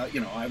sorry. I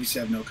obviously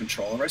have no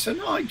control over it." I said,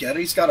 "No, I get it.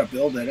 He's got to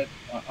build it.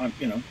 I'm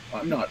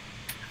not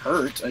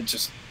hurt. I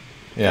just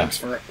thanks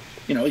for,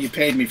 you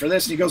paid me for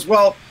this." And he goes,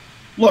 "Well,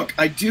 look,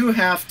 I do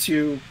have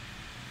to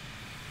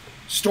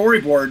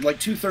storyboard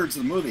like 2/3 of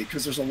the movie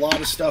because there's a lot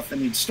of stuff that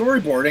needs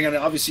storyboarding, and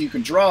obviously you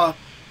can draw.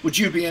 Would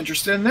you be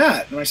interested in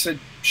that?" And I said,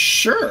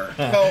 "Sure."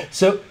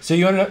 So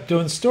you ended up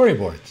doing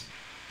storyboards.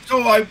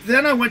 So I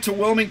went to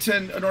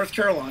Wilmington, North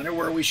Carolina,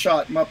 where we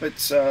shot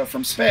Muppets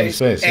from Space.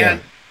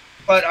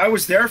 But I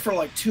was there for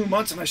like 2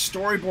 months, and I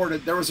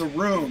storyboarded. There was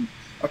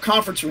a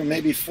conference room,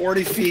 maybe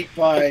 40 feet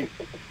by,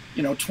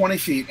 20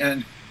 feet,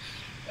 and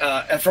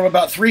from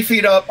about 3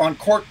 feet up on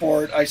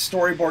corkboard, I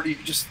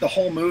storyboarded just the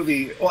whole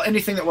movie. Well,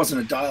 anything that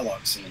wasn't a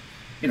dialogue scene,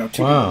 two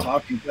people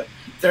talking. But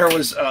there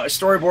was a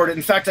storyboard.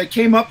 In fact, I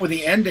came up with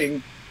the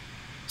ending.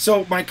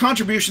 So my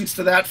contributions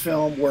to that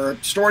film were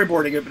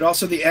storyboarding it, but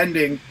also the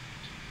ending.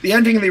 The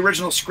ending in the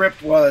original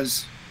script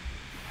was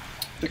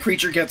the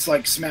creature gets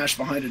like smashed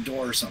behind a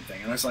door or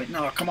something. And I was like,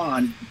 no, come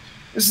on.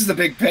 This is the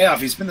big payoff.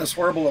 He's been this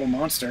horrible little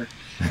monster.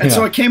 And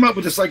so I came up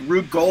with this like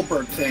Rube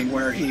Goldberg thing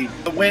where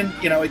the wind,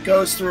 it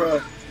goes through a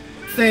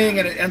thing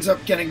and it ends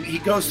up he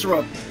goes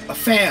through a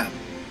fan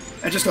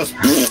and just goes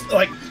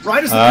like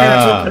right as the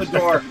parents open the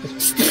door,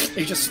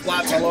 he just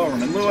splats all over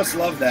him. And Lewis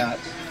loved that.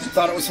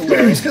 Thought it was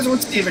hilarious because it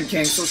was Stephen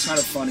King, so it's kind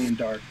of funny and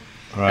dark.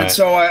 Right. And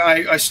so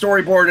I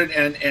storyboarded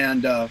and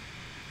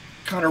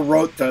kind of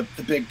wrote the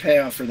big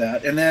payoff for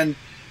that. And then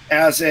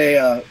as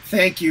a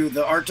thank you,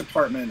 the art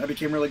department, I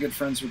became really good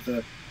friends with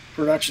the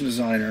production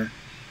designer,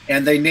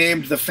 and they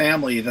named the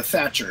family the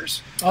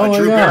Thatchers.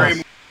 Drew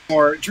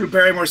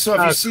Barrymore. So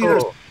if you see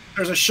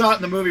there's a shot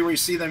in the movie where you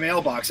see the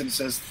mailbox and it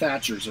says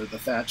Thatchers or the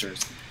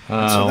Thatchers.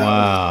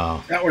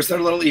 That was their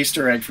little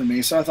Easter egg for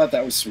me. So I thought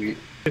that was sweet.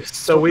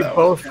 So we've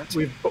both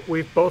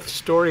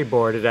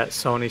storyboarded at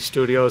Sony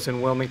Studios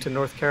in Wilmington,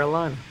 North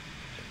Carolina.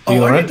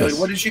 What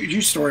did you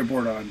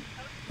storyboard on?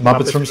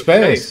 Muppets from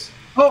Space.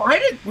 Oh, I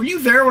did. Were you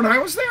there when I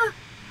was there?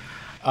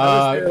 I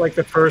was there like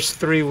the first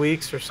 3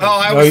 weeks or something. Oh,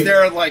 I was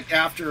there like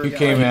after. You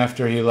came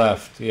after he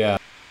left,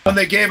 When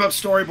they gave up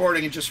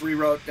storyboarding and just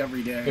rewrote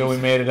every day. Yeah, we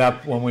made it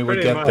up when we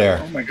would get there.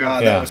 Oh my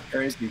God, that was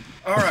crazy.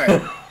 All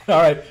right.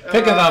 All right,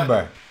 pick a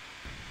number.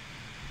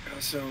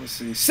 So let's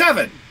see.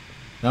 7.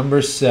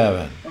 Number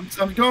 7.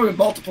 I'm going with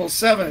multiples.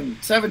 7,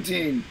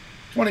 17,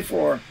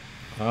 24.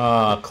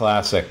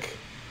 Classic.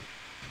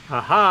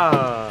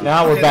 Aha.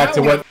 Now we're back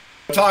to what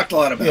we talked a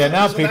lot about. Yeah,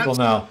 now so people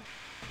know.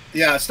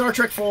 Yeah, Star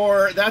Trek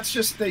 4, that's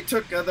just, they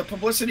took, the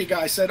publicity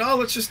guy said,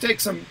 let's just take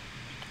some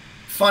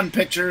fun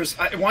pictures.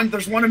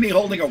 There's one of me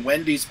holding a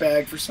Wendy's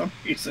bag for some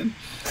reason.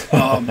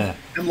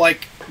 And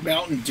like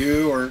Mountain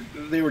Dew, or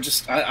they were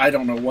just, I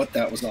don't know what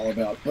that was all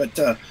about. But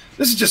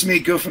this is just me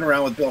goofing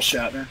around with Bill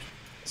Shatner.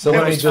 So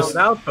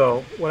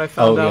what I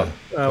found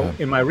out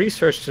in my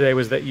research today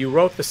was that you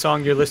wrote the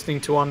song you're listening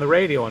to on the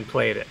radio and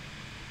played it.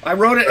 I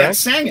wrote it and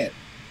sang it.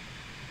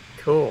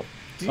 Cool.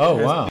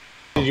 Wow.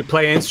 Did you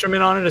play an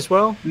instrument on it as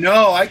well?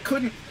 No, I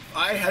couldn't.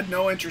 I had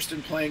no interest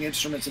in playing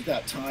instruments at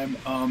that time.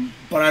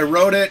 But I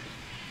wrote it,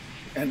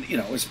 and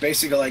it was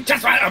basically like,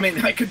 just right. I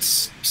mean, I could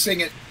sing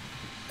it.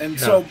 And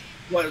so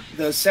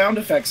the sound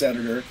effects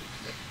editor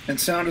and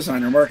sound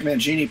designer, Mark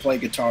Mangini,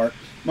 played guitar.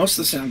 Most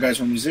of the sound guys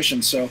were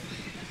musicians, so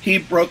he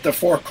wrote the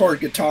 4-chord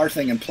guitar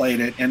thing and played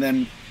it. And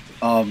then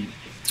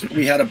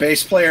we had a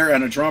bass player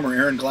and a drummer,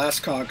 Aaron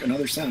Glasscock,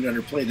 another sound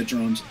editor, played the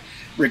drums.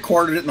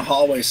 Recorded it in the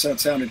hallway, so it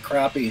sounded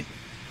crappy.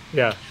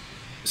 Yeah.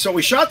 So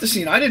we shot the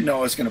scene. I didn't know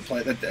I was going to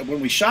play that.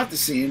 When we shot the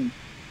scene,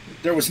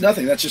 there was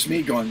nothing. That's just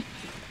me going.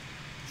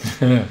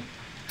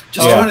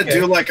 Trying to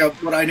do like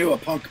what I knew a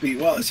punk beat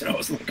was. I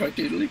was like,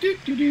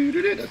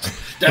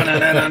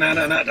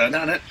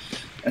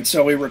 and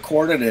so we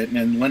recorded it, and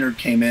then Leonard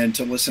came in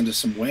to listen to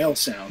some whale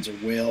sounds or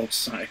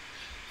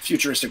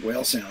futuristic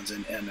whale sounds,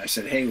 and I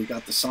said, hey, we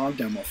got the song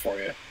demo for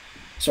you.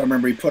 So I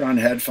remember he put on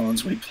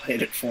headphones. We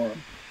played it for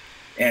him,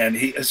 and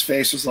his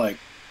face was like.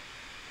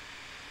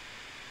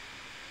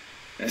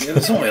 And it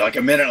was only like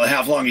a minute and a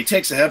half long. He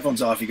takes the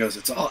headphones off. He goes,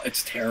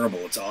 it's terrible.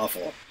 It's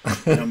awful.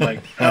 And I'm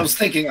like, I was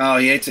thinking,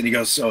 he hates it. He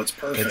goes, so it's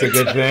perfect. It's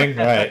a good thing?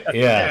 Right.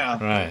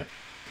 Yeah. Right.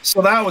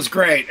 So that was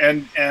great.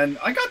 And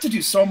I got to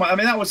do so much. I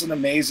mean, that was an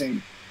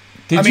amazing.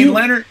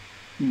 Leonard.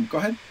 Go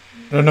ahead.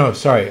 No,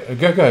 sorry.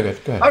 Go ahead.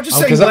 I was just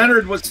saying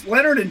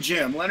Leonard and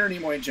Jim. Leonard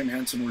Nimoy and Jim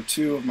Henson were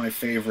two of my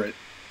favorite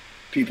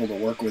people to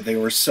work with. They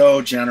were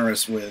so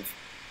generous with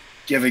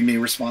giving me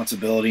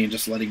responsibility and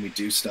just letting me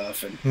do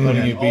stuff. And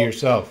letting you be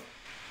yourself.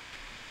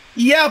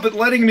 Yeah, but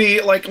letting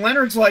me, like,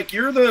 Leonard's like,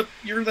 you're the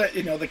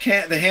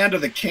the hand of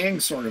the king,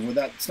 sort of. With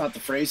that, it's not the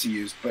phrase he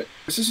used, but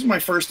this is my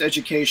first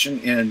education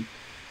in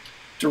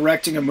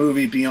directing a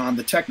movie beyond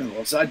the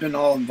technical. So I'd been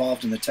all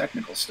involved in the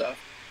technical stuff.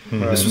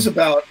 Mm-hmm. This was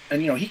about,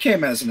 and he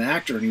came as an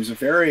actor, and he was a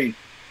very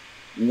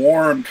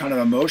warm, kind of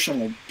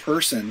emotional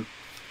person,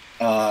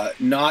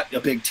 not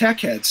a big tech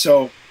head.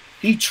 So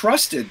he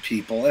trusted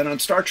people. And on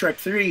Star Trek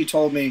 3, he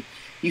told me,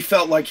 he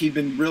felt like he'd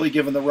been really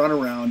given the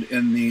runaround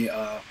in the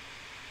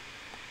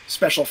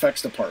special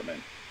effects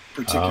department,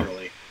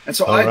 particularly. And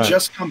so I had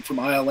just come from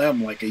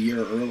ILM like a year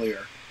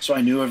earlier, so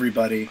I knew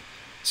everybody.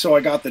 So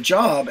I got the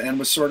job and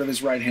was sort of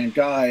his right-hand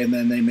guy, and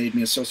then they made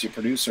me associate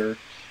producer.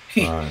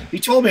 He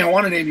told me, I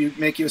want to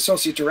make you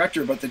associate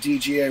director, but the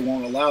DGA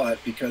won't allow it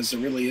because there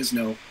really is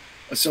no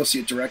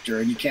associate director,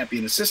 and you can't be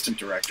an assistant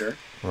director.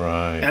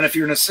 Right. And if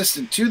you're an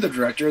assistant to the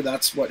director,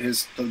 that's what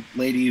the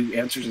lady who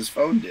answers his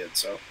phone did.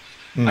 So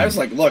I was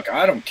like, look,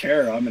 I don't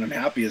care. I'm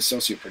happy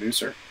associate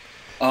producer.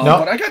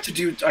 But I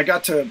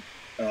got to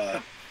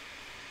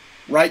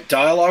write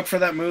dialogue for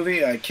that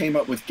movie. I came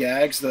up with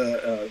gags,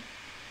 write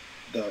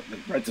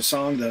the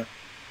song, the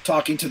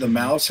talking to the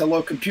mouse,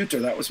 hello computer.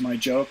 That was my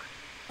joke.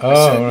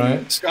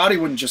 Right. Scotty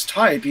wouldn't just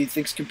type. He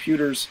thinks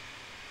computers,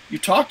 you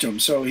talk to him.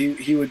 So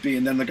he would be,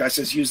 and then the guy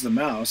says, use the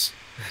mouse.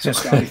 So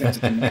Scotty thinks it's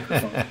the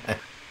microphone.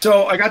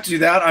 So I got to do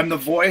that. I'm the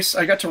voice.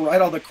 I got to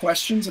write all the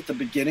questions at the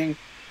beginning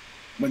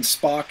when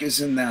Spock is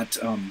in that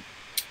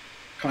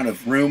kind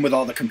of room with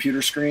all the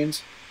computer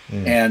screens.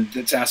 And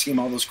it's asking him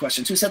all those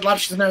questions. Who said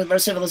logic is another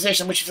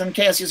civilization, which is in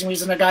chaos using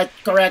reason and guide?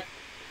 Correct.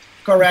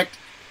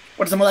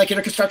 What is the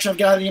molecular construction of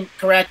gallium?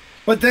 Correct.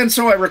 But then,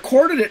 so I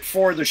recorded it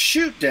for the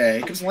shoot day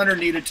because Leonard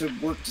needed to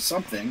work to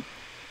something.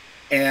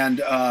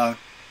 And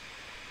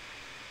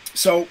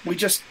so we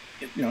just,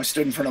 I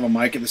stood in front of a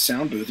mic at the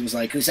sound booth. It was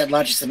like, who said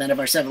logic is the men of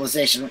our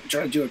civilization? I'm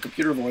trying to do a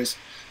computer voice.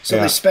 So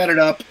they sped it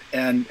up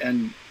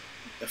and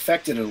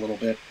affected it a little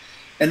bit.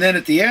 And then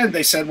at the end,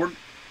 they said,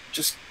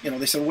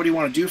 they said, what do you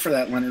want to do for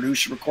that, Leonard? Who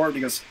should record?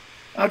 He goes,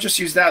 I'll just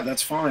use that.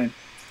 That's fine.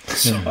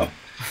 So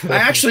I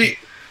actually,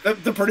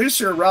 the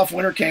producer, Ralph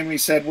Winter, came and he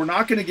said, we're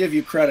not going to give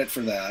you credit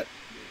for that.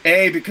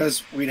 A,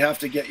 because we'd have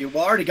to get you.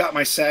 Well, I already got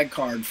my SAG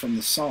card from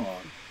the song.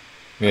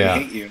 I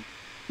Hate You.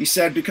 He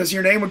said, because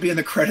your name would be in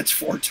the credits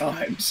 4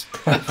 times.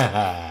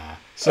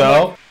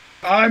 So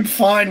I'm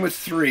fine with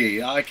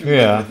 3. I can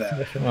live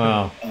with that.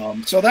 Wow.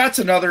 So that's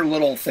another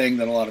little thing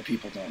that a lot of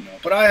people don't know.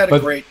 But I had a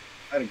great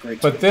time.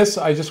 But this,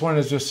 I just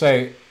wanted to just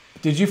say,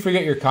 did you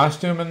forget your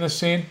costume in this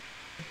scene?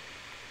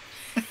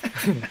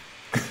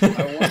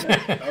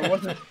 I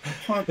wasn't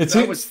punk.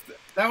 That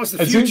was the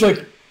future. It seems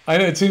like, I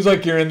know, it seems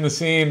like you're in the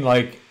scene,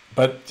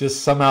 but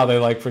just somehow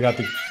they forgot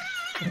to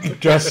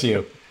dress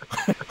you.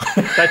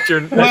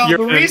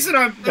 The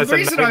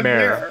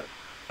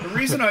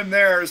reason I'm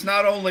there is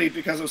not only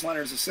because I was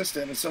Leonard's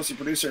assistant and associate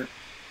producer.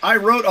 I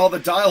wrote all the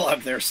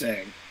dialogue they're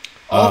saying.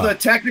 All the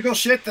technical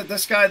shit that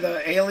this guy,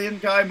 the alien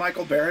guy,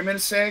 Michael Berryman,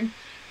 is saying,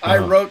 I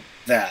wrote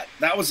that.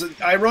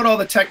 I wrote all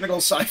the technical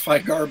sci-fi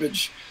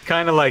garbage.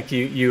 Kind of like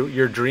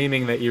you're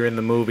dreaming that you're in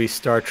the movie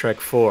Star Trek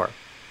 4.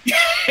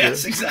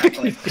 Yes,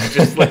 exactly.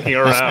 Just looking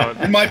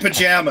around. In my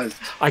pajamas.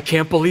 I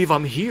can't believe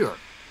I'm here.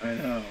 I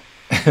know.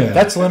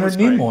 That's Leonard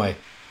Nimoy.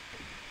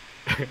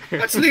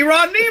 That's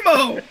Leron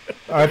Nemo.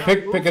 All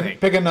right,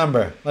 pick a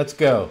number. Let's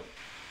go.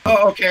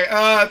 Oh,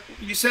 okay.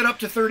 You said up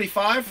to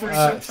 35?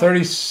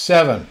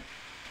 37.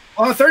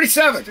 Oh,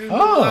 37. Dude, the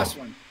last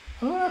one.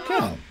 Oh,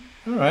 okay.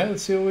 All right,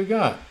 let's see what we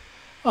got.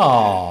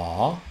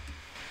 Aw,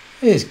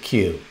 he's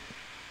cute.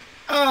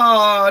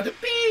 Oh, the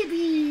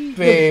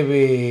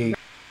baby.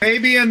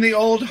 Baby and the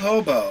old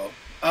hobo.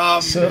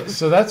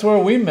 So that's where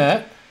we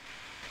met.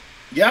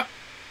 Yep,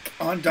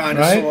 on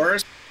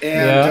Dinosaurs. Right?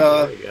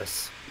 And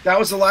yes. That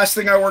was the last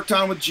thing I worked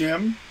on with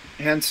Jim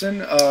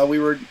Henson. We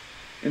were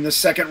in the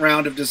second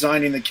round of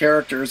designing the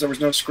characters. There was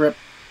no script.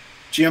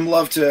 Jim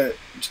was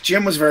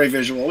very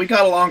visual. We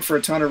got along for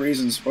a ton of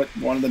reasons, but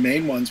one of the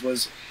main ones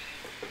was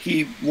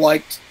he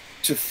liked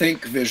to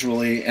think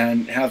visually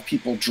and have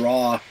people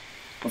draw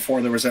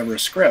before there was ever a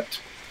script.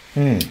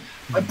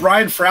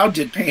 Brian Froud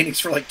did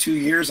paintings for 2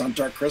 years on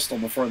Dark Crystal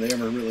before they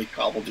ever really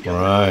cobbled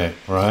together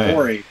a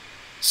story.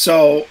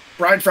 So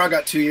Brian Froud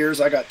got 2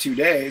 years, I got 2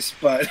 days,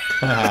 but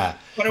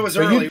but it was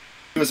early.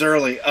 It was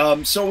early.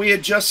 So we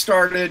had just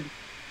started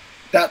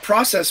that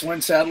process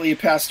when sadly he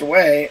passed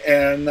away,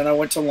 and then I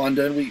went to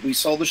London. We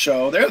sold the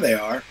show. There they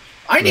are.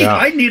 I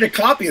need a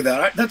copy of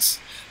that. That's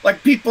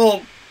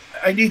people.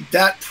 I need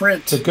that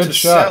print to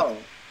shot. Sell.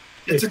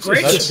 It's a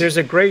great. There's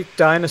a great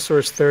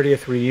Dinosaurs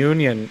 30th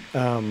reunion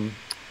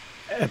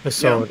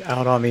episode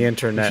out on the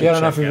internet. I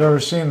don't know if you've ever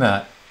seen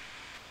that.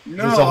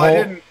 No, I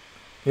didn't.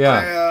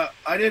 Yeah,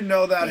 I didn't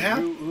know that.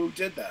 Who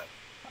did that?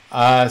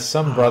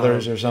 Some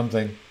brothers or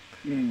something.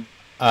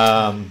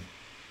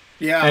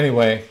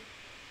 Anyway,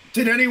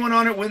 did anyone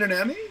on it win an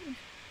Emmy?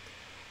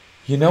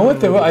 You know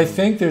what? I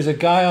think there's a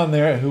guy on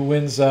there who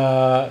wins.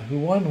 Who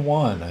won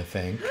one, I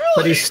think.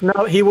 Really?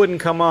 But he wouldn't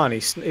come on. He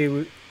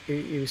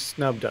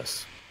snubbed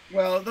us.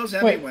 Well, those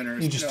Emmy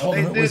winners. You just told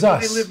him it was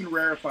us. They live in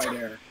rarefied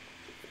air.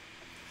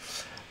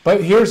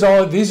 But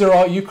these are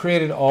all you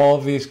created. All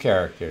of these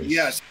characters.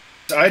 Yes,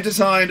 I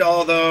designed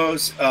all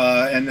those,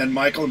 and then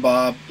Michael and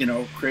Bob,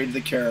 created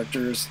the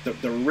characters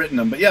that were written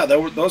them. But yeah,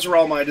 those are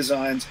all my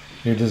designs.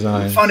 Your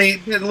designs.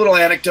 Funny little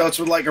anecdotes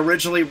with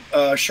originally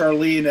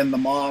Charlene and the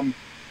mom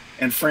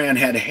and Fran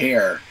had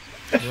hair.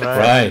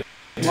 Right.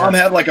 Mom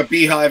had a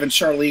beehive and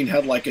Charlene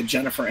had a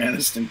Jennifer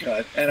Aniston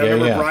cut. And I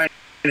remember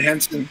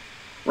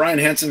Ryan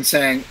Henson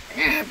saying,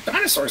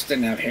 dinosaurs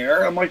didn't have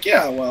hair. I'm like,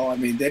 yeah, well, I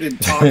mean, they didn't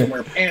talk and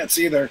wear pants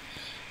either.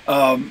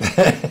 But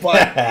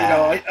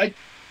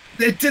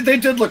they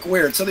did look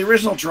weird. So the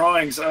original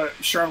drawings,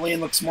 Charlene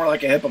looks more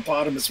like a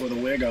hippopotamus with a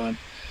wig on.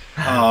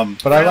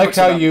 But I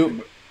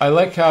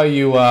like how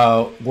you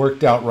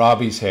worked out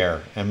Robbie's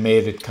hair and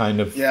made it kind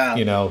of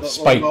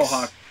spikes.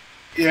 Mohawk.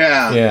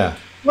 Yeah.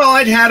 Well,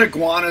 I'd had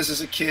iguanas as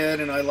a kid,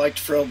 and I liked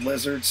frilled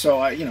lizards, so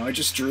I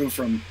just drew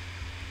from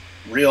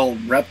real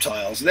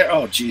reptiles. There,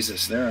 oh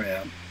Jesus, there I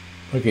am.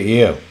 Look at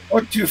you.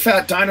 Look, 2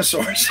 fat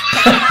dinosaurs.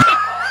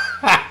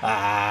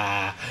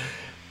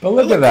 But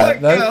look at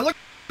that. Look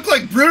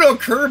like Bruno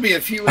Kirby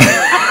if he was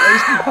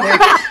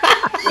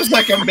it was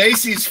like a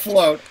Macy's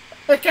float.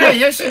 Okay,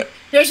 here's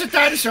a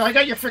dinosaur. I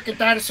got your freaking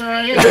dinosaur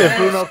right here.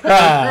 Bruno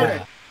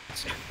Kirby.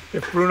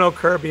 If Bruno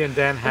Kirby and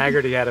Dan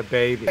Haggerty had a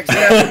baby.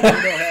 Exactly,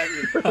 Bruno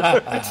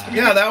Haggerty.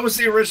 Yeah, that was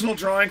the original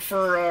drawing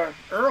for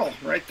Earl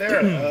right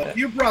there.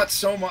 You brought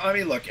so much. I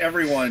mean, look,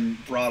 everyone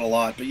brought a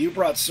lot, but you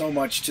brought so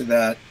much to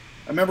that.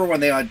 I remember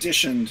when they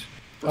auditioned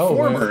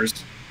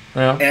performers,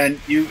 and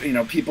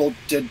people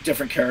did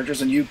different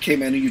characters, and you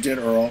came in and you did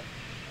Earl.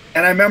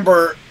 And I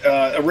remember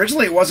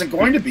originally it wasn't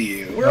going to be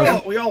you.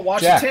 We all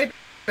watched the tape,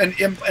 and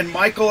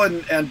Michael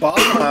and Bob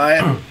and I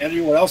and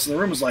anyone else in the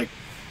room was like,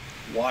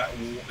 why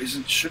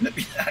shouldn't it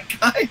be that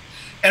guy?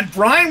 And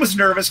Brian was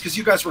nervous because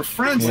you guys were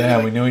friends.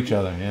 Yeah, we knew each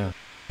other.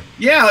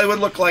 Yeah, it would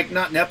look like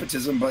not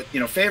nepotism, but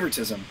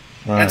favoritism.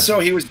 Right. And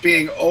so he was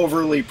being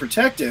overly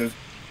protective.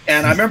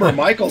 And I remember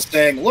Michael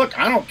saying, "Look,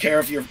 I don't care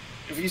if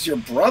he's your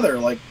brother.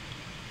 Like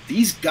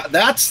these guys,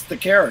 that's the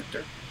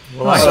character."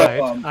 Well,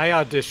 I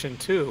auditioned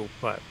too,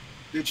 but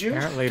did you?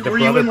 Apparently, the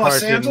brother part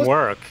didn't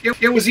work.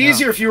 It was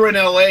easier if you were in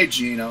LA,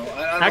 Gino.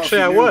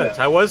 Actually, I was.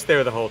 I was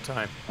there the whole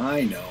time.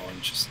 I know.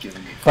 Just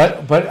giving me.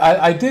 But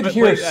I did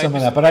hear some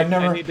of that, but I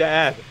never. I need to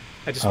add.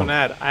 I just want to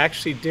add. I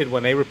actually did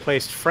when they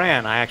replaced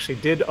Fran. I actually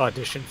did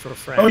audition for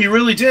Fran. Oh, you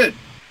really did?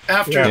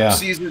 After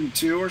season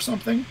 2 or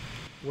something?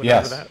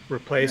 Whatever that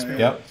replacement.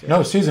 Yep.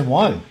 No, season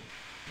 1.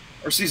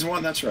 Or season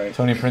 1. That's right.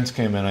 Tony Prince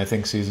came in. I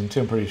think season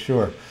 2. I'm pretty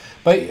sure.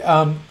 But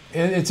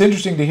it's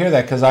interesting to hear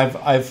that because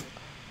I've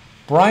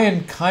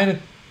Brian kind of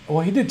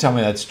he did tell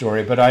me that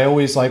story, but I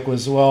always I get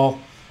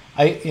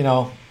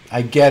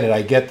it.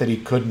 I get that he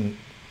couldn't.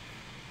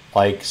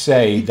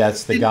 Say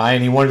that's the guy,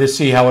 and he wanted to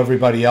see how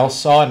everybody else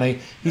saw it. And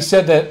he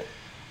said that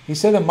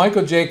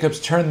Michael Jacobs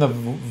turned the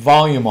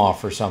volume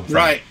off or something.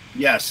 Right.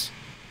 Yes.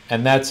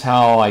 And that's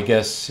how I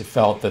guess it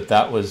felt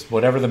that was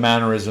whatever the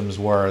mannerisms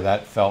were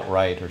that felt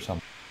right or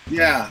something.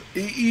 Yeah,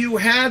 you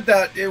had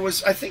that. It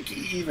was. I think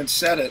he even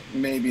said it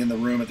maybe in the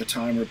room at the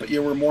time, but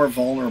you were more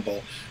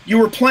vulnerable. You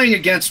were playing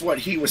against what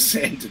he was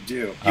saying to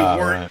do. You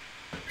weren't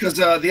because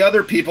the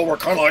other people were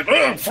kind of like,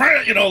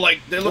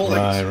 they look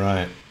like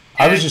right.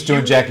 I was just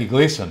doing Jackie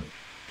Gleason.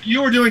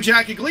 You were doing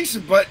Jackie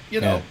Gleason, but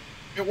it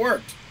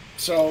worked.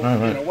 So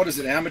what is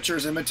it?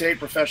 Amateurs imitate,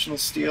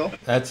 professionals steal.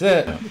 That's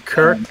it.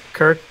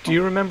 Kirk, do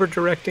you remember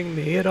directing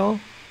me at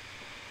all?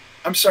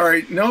 I'm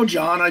sorry, no,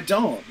 John, I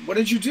don't. What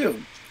did you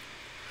do?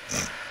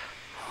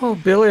 Oh,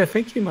 Billy, I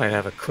think you might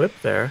have a clip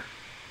there.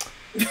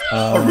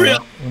 Really?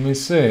 Let me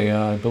see.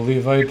 I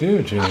believe I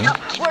do, Jimmy.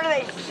 What are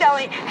they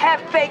selling?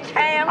 Half-baked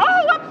ham?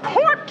 Oh, a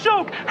pork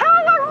joke!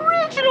 How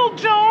original,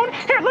 Joan!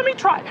 Here, let me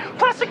try.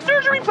 Plastic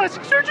surgery,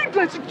 plastic surgery,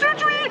 plastic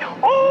surgery.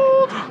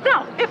 Oh,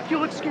 now, if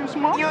you'll excuse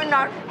me. You're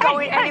not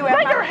going anywhere.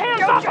 Lay your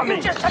hands off of me.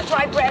 You just touched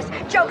my breast.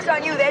 Joke's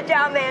on you. They're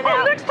down there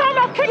now. Oh, next time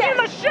I'll kick you in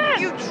the shin.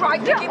 You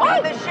tried to kick me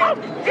in the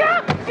shin.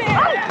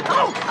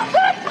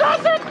 That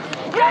does it!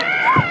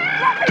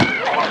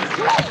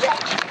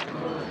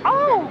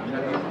 Oh,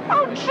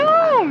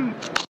 Joan!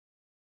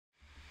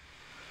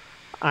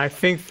 I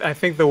think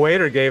the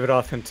waiter gave it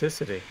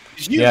authenticity.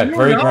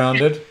 Very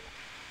grounded.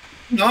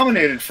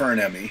 Nominated for an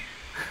Emmy.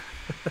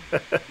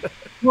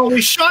 Well,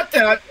 we shot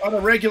that on a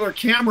regular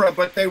camera,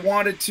 but they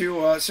wanted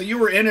to. So you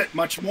were in it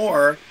much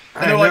more.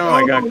 And I know.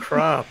 I got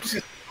cropped.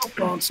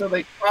 So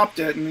they cropped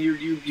it, and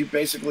you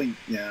basically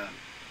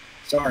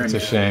Sorry, it's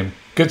man. A shame.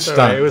 Good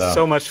stunt. It was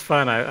so much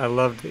fun. I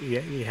loved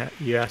it.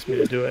 You asked me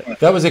to do it.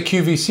 That was a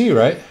QVC,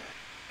 right?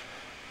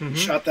 Mm-hmm.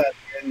 Shot that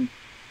in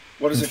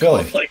Philly.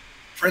 Called? Like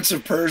Prince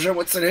of Persia.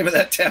 What's the name of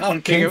that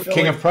town? King of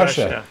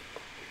Prussia.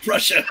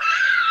 Prussia.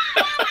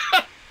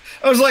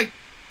 I was like,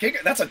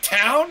 that's a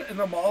town in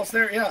the malls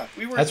there. Yeah,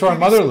 we were. That's where our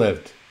mother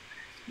lived.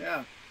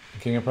 Yeah.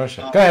 King of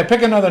Prussia. Go ahead,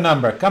 pick another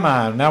number. Come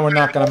on, now we're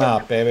knocking them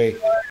out, baby.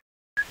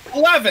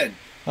 11.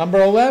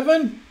 Number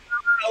 11.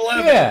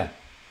 11. Yeah.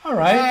 All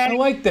right. I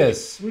like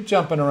this. We're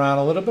jumping around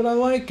a little bit. I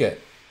like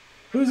it.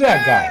 Who's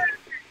that guy?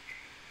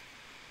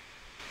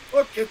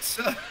 Look, it's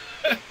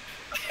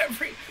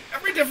every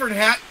different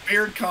hat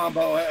beard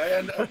combo.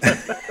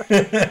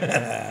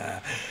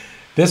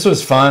 This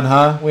was fun,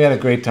 huh? We had a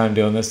great time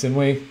doing this, didn't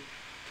we?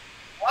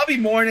 Bobby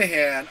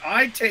Moynihan,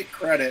 I take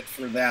credit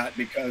for that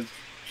because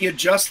he had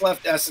just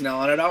left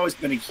SNL, and I'd always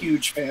been a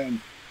huge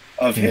fan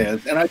of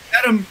his. And I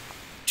met him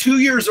 2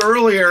 years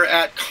earlier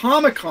at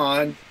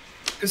Comic-Con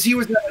because he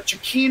was at a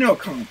Chiquino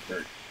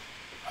concert.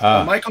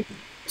 Michael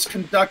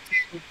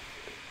conducting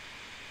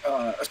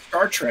a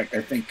Star Trek,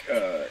 I think,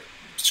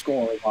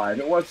 score live.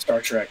 It was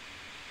Star Trek.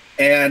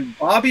 And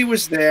Bobby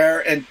was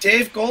there, and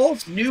Dave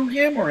Goelz knew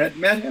him or had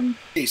met him.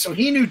 So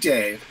he knew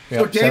Dave. Yeah,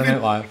 so David Saturday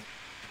Night Live.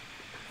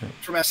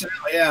 From SNL,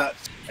 yeah.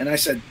 And I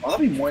said,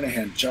 Bobby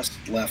Moynihan just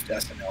left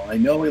SNL. I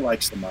know he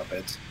likes the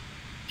Muppets.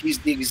 He's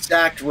the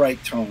exact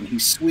right tone.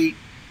 He's sweet.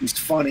 He's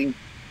funny.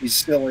 He's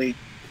silly.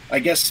 I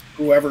guess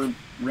whoever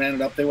ran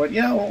it up, they went,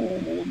 yeah,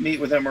 we'll meet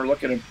with him or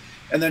look at him.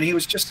 And then he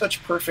was just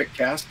such perfect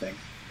casting.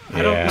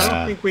 I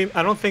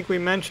don't think we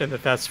mentioned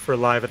that that's for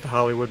Live at the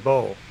Hollywood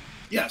Bowl.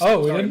 Yes.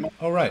 Oh, we didn't?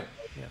 Oh, right.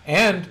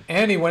 Yeah.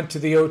 And he went to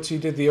the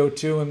O2, did the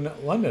O2 in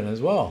London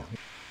as well.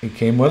 He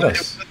came with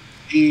us.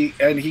 He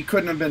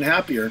couldn't have been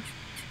happier.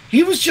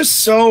 He was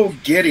just so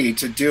giddy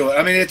to do it.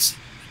 I mean, it's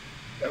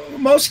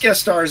most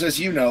guest stars, as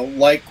you know,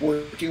 like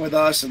working with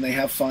us and they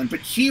have fun.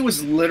 But he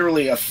was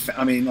literally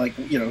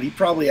he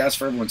probably asked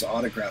for everyone's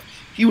autograph.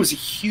 He was a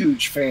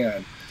huge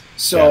fan.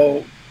 So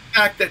the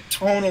fact that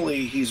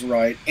tonally he's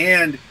right,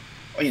 and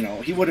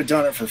he would have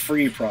done it for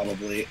free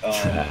probably.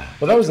 Well,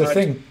 that was the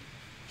thing.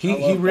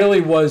 He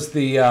really was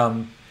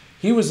the.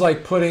 He was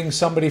like putting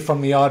somebody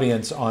from the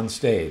audience on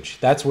stage.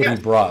 That's what he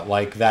brought,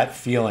 like that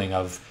feeling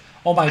of,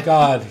 oh my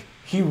God,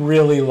 he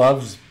really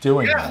loves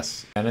doing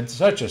this. And it's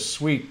such a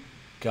sweet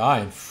guy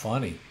and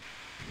funny.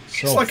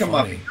 He's like funny. A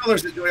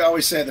Muppet. We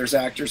always say there's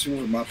actors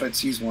who are Muppets.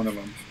 He's one of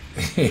them.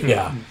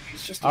 Yeah.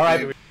 He's just all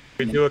right.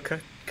 We do a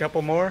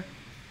couple more?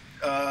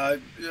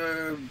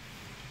 29.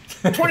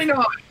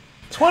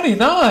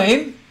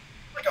 29?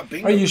 Like a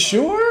bingo Are you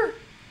sure?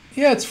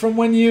 Yeah, it's from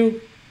when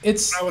you...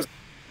 It's...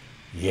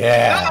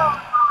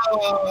 Yeah.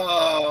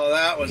 Oh,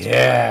 that was...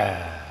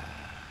 Yeah.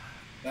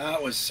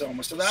 That was so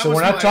much. So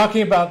we're not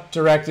talking about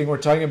directing. We're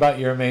talking about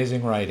your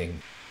amazing writing.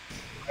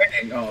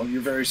 Oh,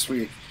 you're very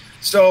sweet.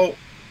 So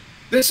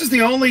this is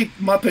the only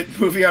Muppet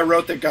movie I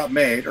wrote that got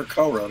made, or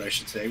co-wrote, I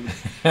should say.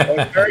 I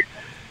was very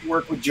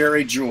worked with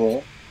Jerry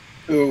Jewell,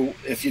 who,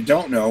 if you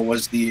don't know,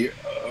 was the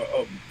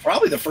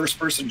probably the first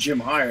person Jim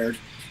hired,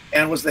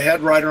 and was the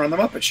head writer on the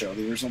Muppet Show,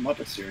 the original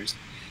Muppet series,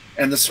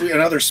 and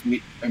another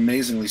sweet,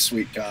 amazingly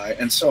sweet guy.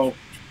 And so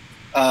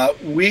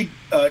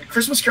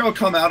Christmas Carol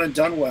come out and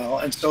done well,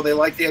 and so they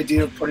liked the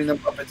idea of putting the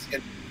Muppets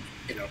in,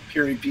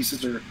 period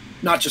pieces, or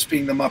not just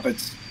being the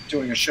Muppets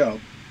doing a show.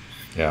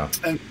 Yeah.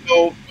 And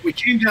so we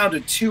came down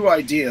to two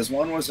ideas.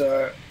 One was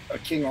a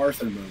King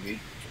Arthur movie,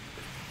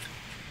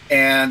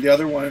 and the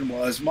other one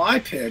was my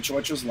pitch,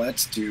 which was,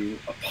 let's do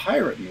a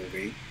pirate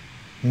movie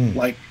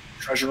like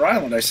Treasure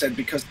Island. I said,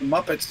 because the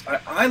Muppets,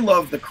 I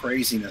love the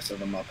craziness of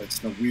the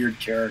Muppets, the weird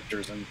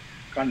characters, and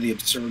kind of the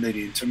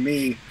absurdity. And to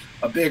me,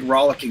 a big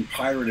rollicking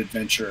pirate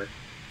adventure,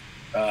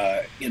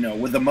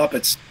 with the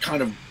Muppets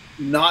kind of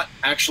not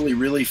actually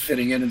really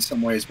fitting in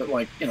some ways, but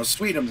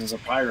Sweetums as a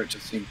pirate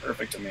just seemed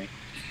perfect to me.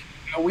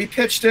 We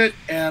pitched it,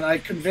 and I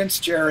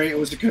convinced Jerry it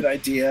was a good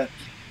idea.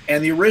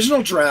 And the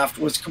original draft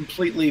was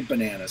completely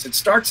bananas. It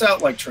starts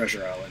out like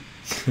Treasure Island.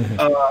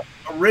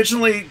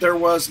 Originally, there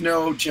was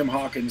no Jim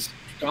Hawkins.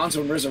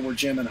 Gonzo and Rizzo were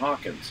Jim and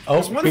Hawkins.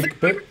 Oh,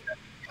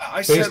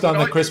 based on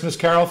the Christmas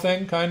Carol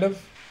thing, kind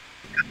of?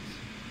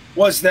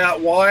 Was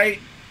that, why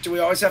do we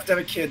always have to have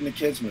a kid in the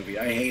kids movie?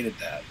 I hated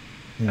that.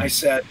 I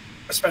said,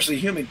 especially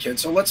human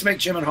kids. So let's make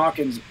Jim and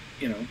Hawkins,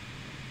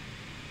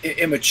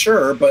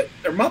 immature, but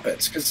they're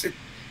Muppets. Because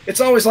it's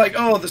always like,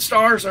 oh, the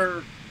stars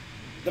are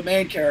the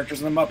main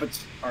characters and the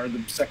Muppets are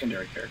the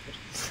secondary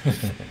characters.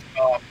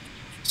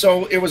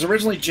 So it was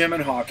originally Jim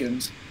and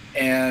Hawkins,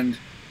 and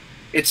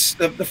it's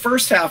the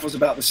first half was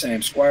about the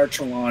same. Squire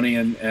Trelawney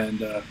and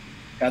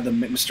had the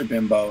Mr.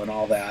 Bimbo and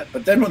all that.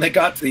 But then when they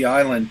got to the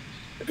island,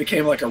 it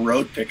became like a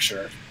road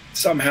picture.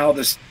 Somehow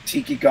this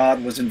tiki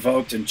god was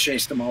invoked and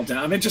chased them all down.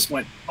 I mean, it just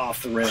went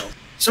off the rails.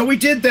 So we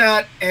did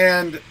that,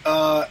 and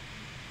I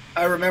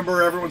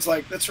remember everyone's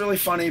like, that's really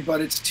funny,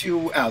 but it's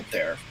too out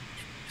there.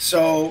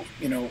 So,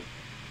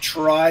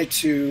 try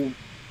to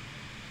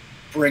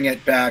bring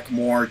it back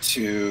more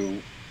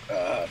to...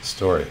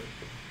 story.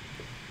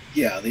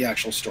 Yeah, the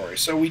actual story.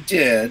 So we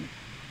did,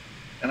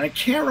 and I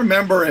can't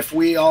remember if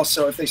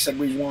they said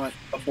we want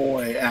a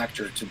boy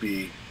actor to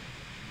be...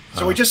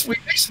 So we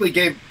basically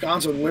gave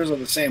Gonzo and Lizzo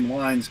the same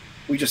lines.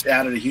 We just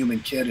added a human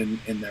kid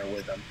in there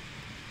with them.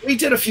 We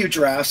did a few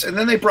drafts, and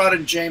then they brought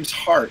in James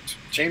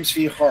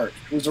V. Hart,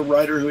 who was a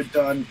writer who had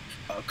done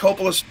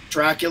Coppola's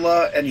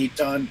Dracula, and he'd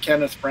done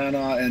Kenneth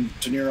Branagh and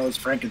DeNiro's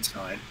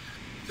Frankenstein.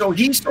 So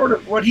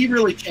what he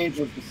really changed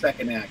was the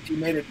second act. He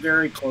made it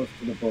very close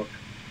to the book.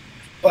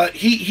 But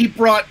he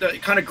brought,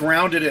 kind of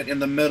grounded it in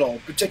the middle,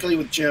 particularly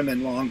with Jim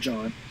and Long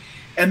John.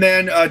 And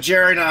then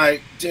Jerry and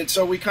I did,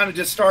 so we kind of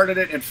just started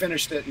it and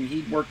finished it, and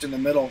he worked in the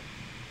middle.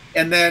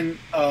 And then,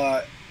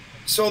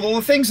 so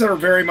the things that are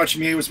very much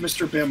me was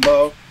Mr.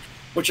 Bimbo,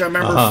 which I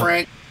remember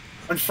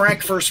when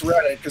Frank first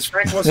read it, because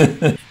Frank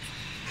wasn't all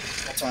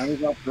the time, he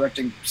was not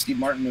directing Steve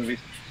Martin movies.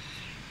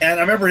 And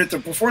I remember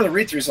before the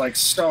read-through, he's like,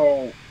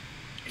 so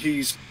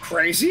he's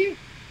crazy?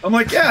 I'm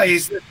like, yeah,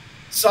 he's the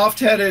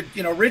soft-headed,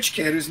 rich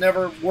kid who's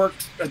never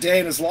worked a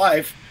day in his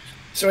life,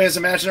 So he has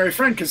an imaginary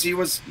friend because he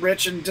was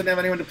rich and didn't have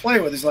anyone to play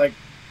with. He's like,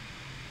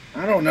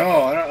 I don't know.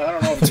 I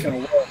don't know if it's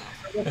going to work.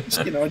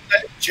 You know,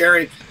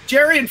 Jerry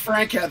and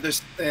Frank had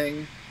this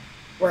thing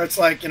where it's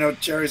like, you know,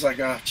 Jerry's like,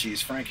 oh,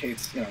 geez, Frank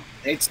hates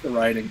the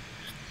writing.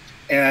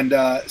 And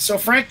so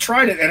Frank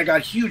tried it, and it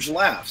got huge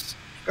laughs.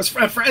 Because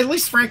at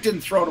least Frank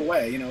didn't throw it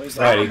away. You know, he's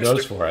like, right, he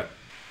goes for it.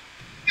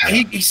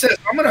 Yeah, he says,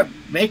 I'm going to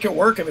make it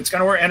work if it's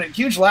going to work. And a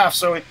huge laugh.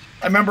 So I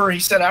remember he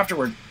said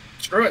afterward,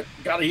 screw it.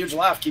 Got a huge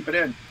laugh. Keep it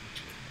in.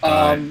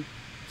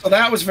 So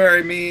that was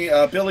very me.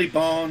 Billy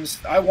Bones.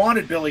 I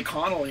wanted Billy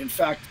Connolly. In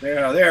fact,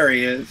 there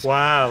he is.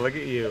 Wow, look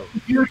at you.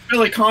 You're a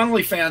Billy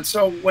Connolly fan.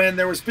 So when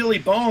there was Billy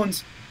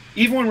Bones,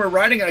 even when we're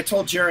writing it, I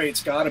told Jerry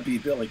it's got to be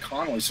Billy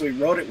Connolly. So he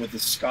wrote it with the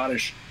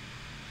Scottish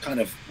kind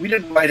of. We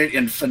didn't write it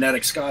in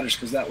phonetic Scottish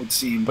because that would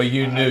seem. But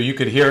you knew, you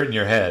could hear it in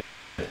your head.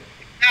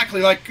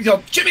 Exactly, like, you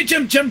know, Jimmy,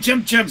 Jim.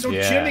 So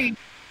Yeah.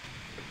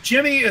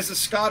 Jimmy is a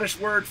Scottish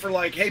word for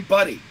like, hey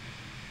buddy.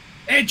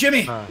 Hey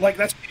Jimmy, like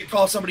that's what you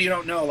call somebody you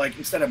don't know, like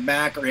instead of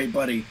Mac or hey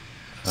buddy.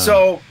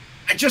 So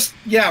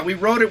we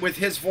wrote it with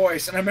his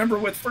voice, and I remember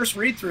with first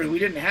read through we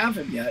didn't have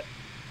him yet,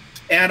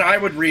 and I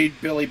would read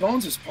Billy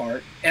Bones's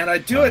part, and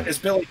I'd do it as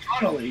Billy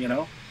Connolly, you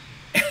know,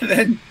 and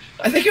then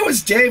I think it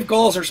was Dave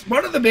Goals or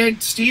one of the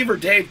big Steve or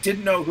Dave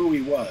didn't know who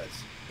he was.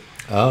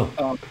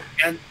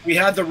 And we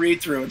had the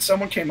read through, and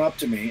someone came up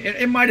to me.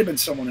 It might have been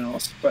someone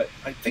else, but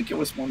I think it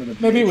was one of the.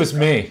 Maybe it was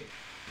me.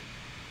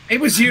 It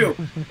was you.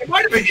 It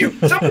might have been you.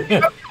 Someone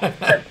came up to me and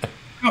said,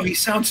 oh, he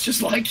sounds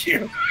just like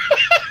you.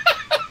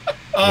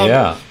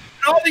 Yeah.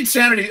 All the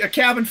insanity. A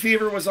Cabin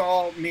Fever was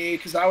all me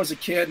because I was a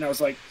kid, and I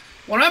was like,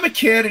 when I'm a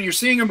kid and you're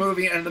seeing a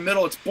movie and in the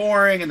middle it's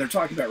boring and they're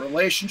talking about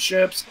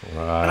relationships,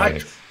 Right. and I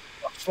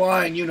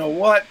flying, you know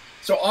what?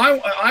 So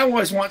I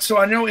always want. So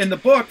I know in the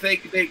book they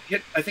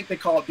get. I think they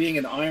call it being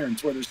in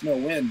irons where there's no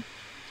wind,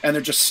 and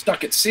they're just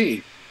stuck at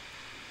sea.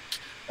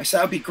 I said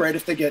that'd be great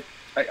if they get.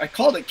 I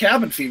called it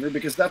cabin fever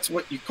because that's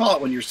what you call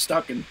it when you're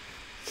stuck in.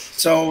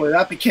 So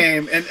that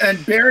became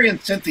and Barry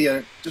and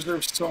Cynthia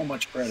deserve so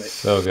much credit.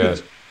 So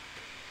good.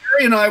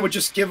 Barry and I would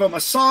just give them a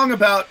song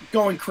about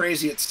going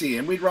crazy at sea,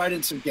 and we'd write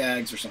in some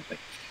gags or something,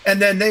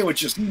 and then they would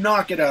just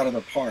knock it out of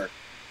the park.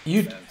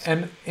 You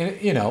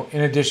know,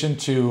 in addition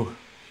to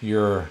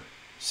your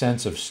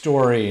sense of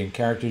story and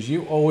characters,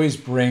 you always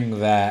bring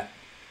that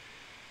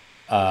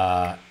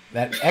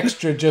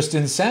extra just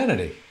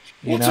insanity.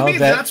 You know, to me,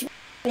 that's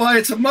why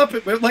it's a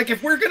Muppet. But like,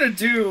 if we're gonna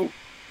do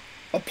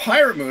a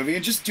pirate movie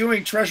and just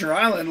doing Treasure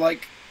Island,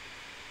 like,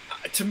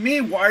 to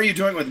me, why are you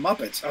doing it with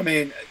Muppets? I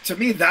mean, to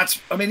me,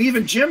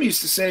 even Jim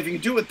used to say, if you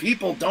can do it with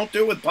people, don't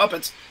do it with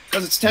puppets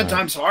because it's 10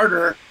 times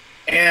harder.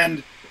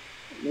 And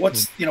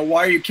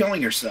why are you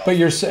killing yourself? But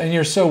you're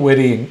so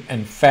witty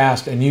and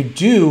fast, and you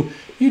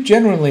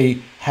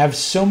generally have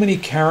so many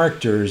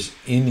characters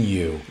in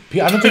you.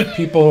 I don't think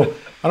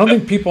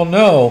people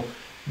know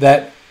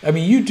that. I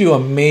mean, you do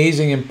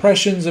amazing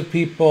impressions of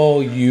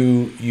people.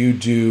 You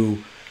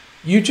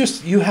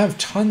have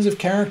tons of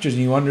characters,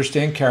 and you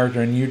understand character,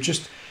 and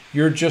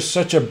you're just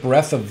such a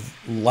breath of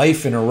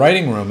life in a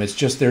writing room. It's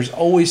just there's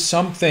always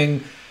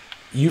something.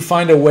 You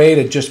find a way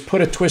to just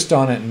put a twist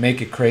on it and make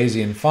it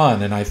crazy and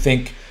fun. And I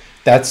think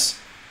that's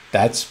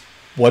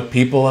what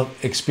people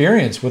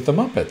experience with the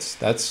Muppets.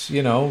 That's,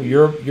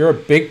 you're a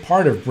big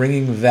part of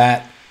bringing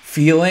that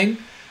feeling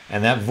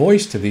and that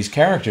voice to these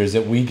characters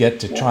that we get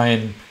to try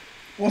and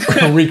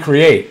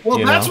recreate. Well,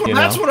 that's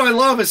what I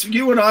love is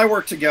you and I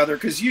work together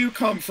because you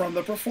come from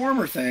the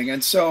performer thing,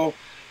 and so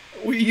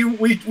we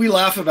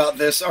laugh about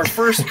this. Our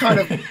first kind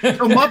of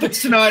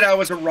Muppets Tonight, I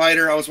was a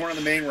writer. I was one of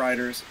the main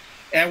writers,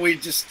 and we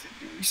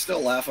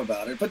still laugh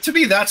about it. But to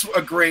me, that's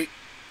a great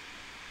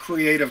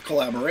creative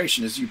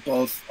collaboration. Is you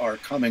both are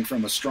coming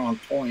from a strong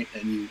point,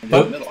 and you in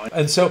the middle.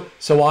 And so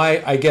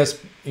I guess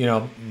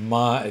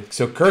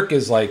so Kirk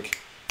is like,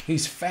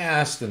 he's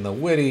fast and the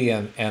witty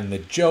and the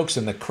jokes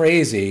and the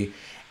crazy.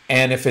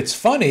 And if it's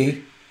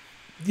funny,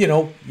 you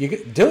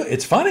do it.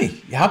 It's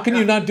funny. How can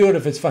you not do it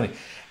if it's funny?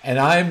 And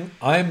I'm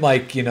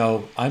like,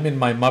 I'm in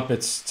my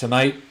Muppets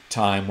Tonight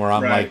time where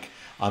I'm like,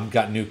 I've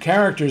got new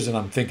characters and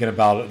I'm thinking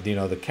about,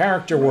 the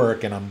character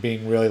work, and I'm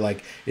being really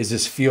like, does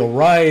this feel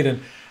right?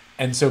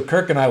 And so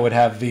Kirk and I would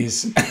have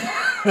these.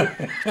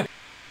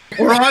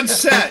 We're on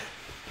set.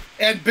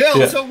 And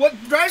Bill, so what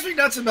drives me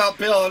nuts about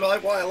Bill, and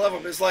why I love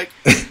him, is like,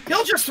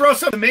 he'll just throw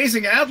some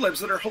amazing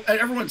ad-libs that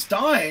everyone's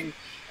dying,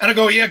 and I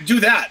go, yeah, do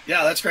that.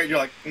 Yeah, that's great. You're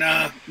like,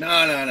 no.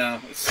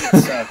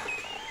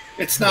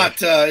 It's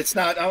not,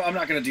 I'm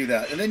not going to do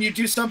that. And then you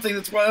do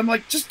something I'm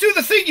like, just do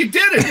the thing you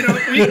did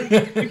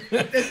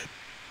it,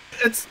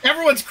 it's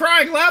everyone's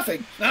crying,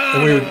 laughing.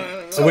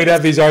 So we'd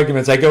have these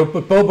arguments. I go,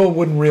 but Bobo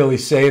wouldn't really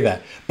say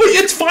that. But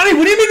it's funny.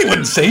 What do you mean he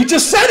wouldn't say? He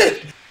just said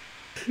it.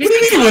 He's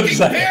been talking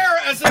there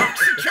as a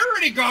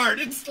security guard.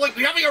 It's like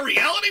we're having a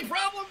reality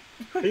problem.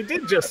 He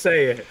did just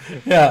say it.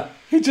 Yeah,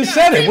 he just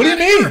said it. What do you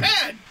mean?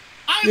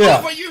 I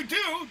love what you do.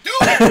 Do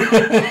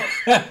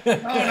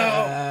it.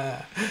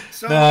 No.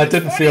 So no, it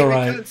didn't feel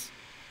right.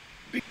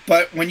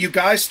 But when you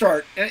guys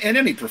start, and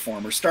any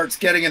performer starts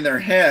getting in their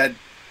head,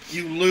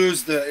 you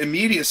lose the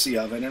immediacy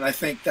of it. And I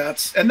think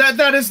that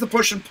is the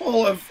push and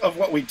pull of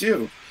what we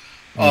do.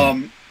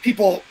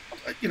 People,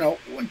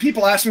 when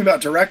people ask me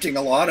about directing,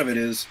 a lot of it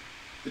is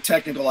the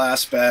technical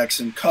aspects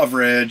and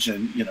coverage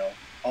and,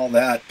 all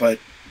that. But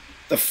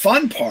the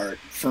fun part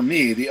for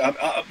me,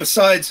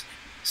 besides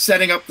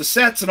setting up the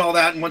sets and all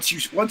that, and once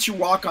you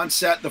walk on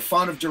set, the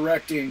fun of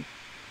directing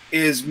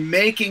is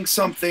making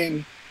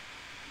something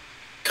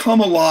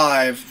come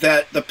alive,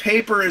 that the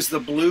paper is the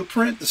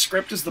blueprint, the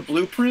script is the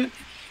blueprint.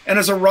 And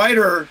as a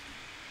writer,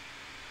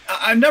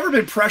 I've never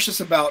been precious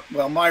about,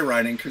 my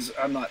writing, because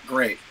I'm not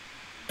great.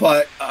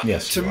 But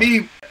to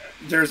me,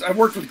 I've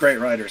worked with great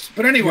writers.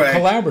 But anyway.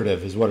 You're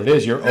collaborative is what it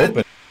is. You're open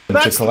to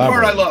collaborate. That's the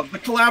part I love. The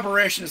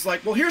collaboration is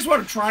like, well, here's what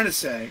I'm trying to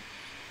say.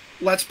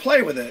 Let's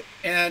play with it.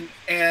 And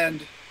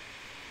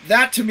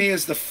that to me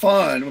is the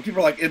fun. When people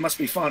are like, it must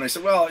be fun. I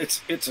said, well,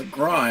 it's a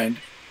grind.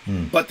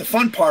 But the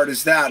fun part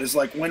is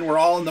like when we're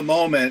all in the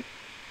moment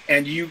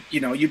and you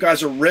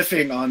guys are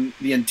riffing on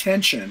the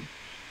intention.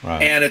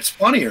 Right. And it's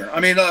funnier. I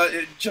mean,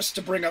 just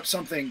to bring up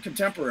something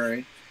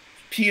contemporary,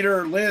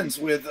 Peter Linz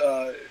with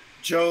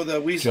Joe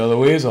the Weasel. Joe the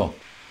Weasel.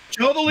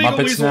 Joe the Legal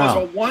Weasel was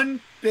a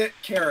one-bit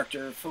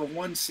character for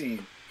one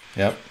scene.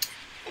 Yep.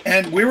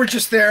 And we were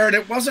just there, and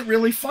it wasn't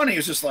really funny. It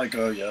was just like,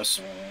 oh, yes.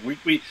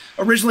 We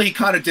originally, he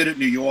kind of did it in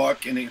New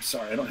York, and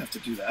sorry, I don't have to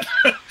do that.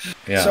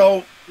 Yeah.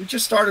 So we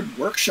just started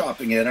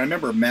workshopping it. I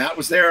remember Matt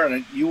was there,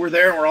 and you were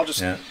there, and we're all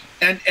just... Yeah.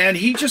 And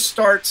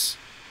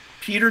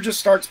Peter just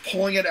starts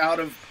pulling it out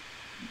of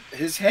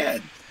his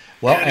head.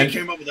 Well, and he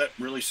came up with that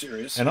really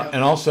serious. And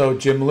also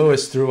Jim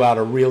Lewis threw out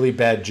a really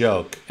bad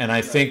joke, and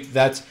I think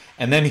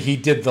and then he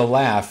did the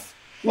laugh.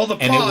 Well, the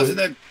pause, and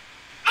then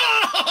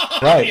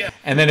right, yeah.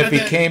 And then it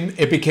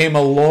became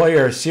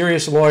a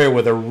serious lawyer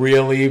with a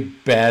really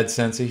bad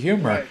sense of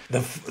humor.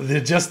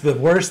 Right. Just the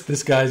worst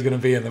this guy's going to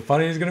be, and the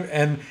funniest he's going to,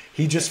 and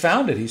he just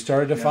found it. He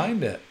started to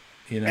find it,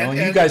 and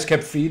you guys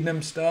kept feeding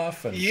him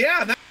stuff. And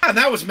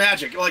that was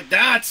magic. Like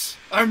I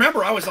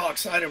remember I was all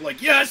excited,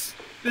 like, yes.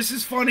 This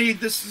is funny.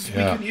 We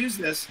can use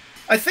this.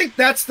 I think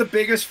that's the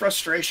biggest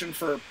frustration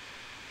for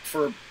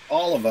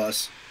all of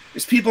us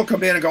is people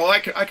come in and go, I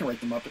can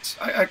write the Muppets.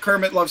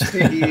 Kermit loves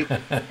Piggy,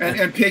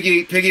 and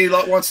Piggy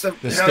wants to.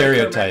 The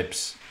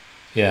stereotypes.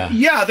 Kermit.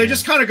 Yeah. They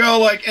just kind of go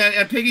like,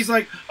 and Piggy's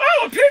like,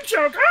 oh, a pig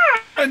joke,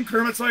 and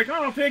Kermit's like,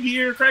 oh, Piggy,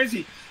 you're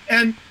crazy,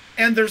 and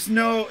there's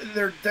no,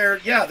 they're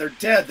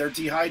dead. They're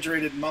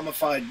dehydrated,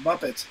 mummified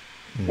Muppets.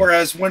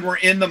 Whereas when we're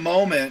in the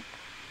moment.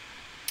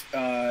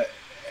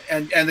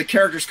 And the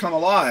characters come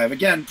alive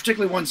again,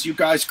 particularly ones you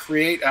guys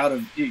create out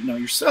of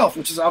yourself,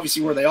 which is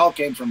obviously where they all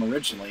came from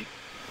originally.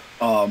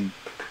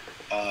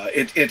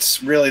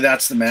 It's really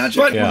that's the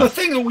magic. But the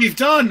thing that we've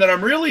done that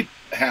I'm really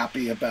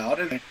happy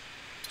about, and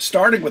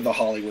starting with the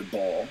Hollywood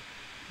Bowl,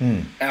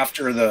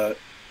 after the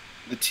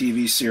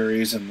TV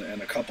series and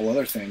a couple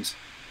other things,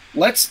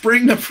 let's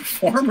bring the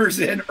performers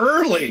in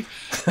early,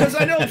 because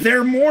I know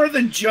they're more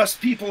than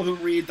just people who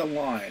read the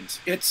lines.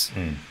 It's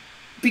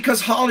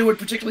because Hollywood,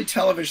 particularly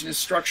television, is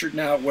structured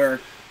now where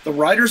the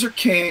writers are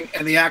king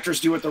and the actors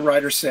do what the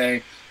writers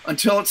say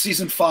until it's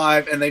season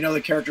 5 and they know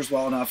the characters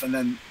well enough, and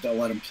then they'll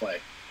let them play.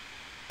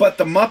 But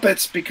the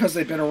Muppets, because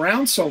they've been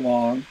around so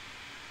long,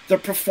 the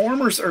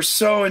performers are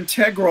so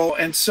integral,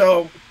 and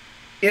so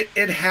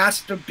it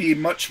has to be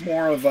much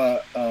more of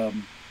a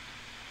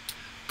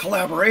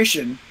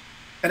collaboration.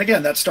 And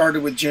again, that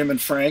started with Jim and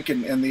Frank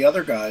and the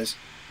other guys.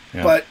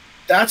 Yeah. But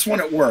that's when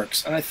it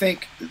works. And I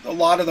think a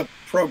lot of the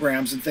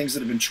programs and things that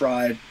have been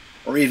tried,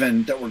 or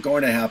even that were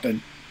going to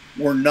happen,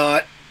 were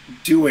not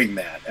doing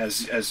that,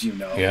 as you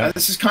know. Yeah.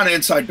 This is kind of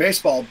inside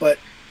baseball, but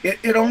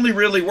it only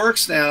really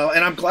works now.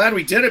 And I'm glad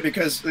we did it,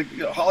 because the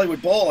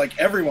Hollywood Bowl, like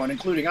everyone,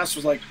 including us,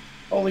 was like,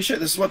 holy shit,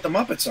 this is what the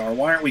Muppets are.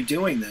 Why aren't we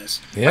doing this?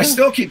 Yeah. I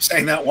still keep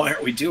saying that. Why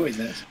aren't we doing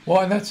this?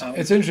 Well, and it's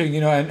interesting,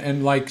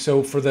 and like,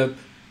 so for the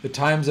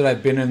times that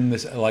I've been in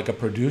this, like a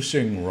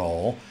producing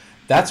role,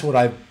 that's what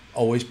I've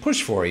always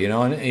pushed for,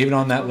 and even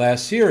on that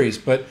last series.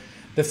 But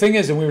the thing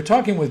is, and we were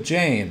talking with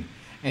Jane,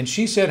 and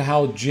she said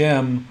how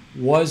Jim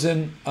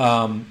wasn't,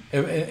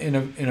 in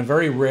a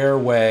very rare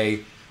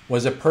way,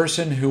 was a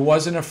person who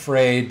wasn't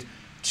afraid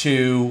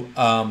to,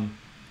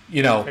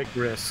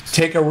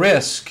 take a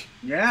risk,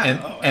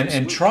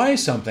 and try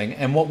something.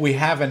 And what we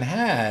haven't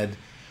had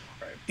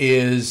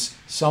is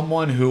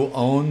someone who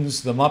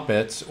owns the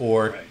Muppets,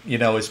 or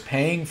is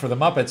paying for the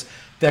Muppets,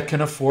 that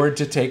can afford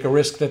to take a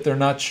risk that they're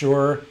not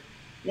sure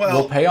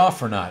will pay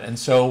off or not. And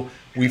so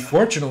we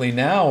fortunately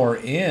now are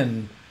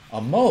in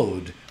a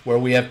mode where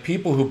we have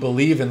people who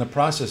believe in the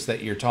process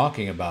that you're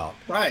talking about.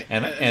 Right.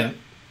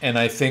 And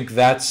I think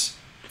that's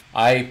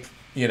that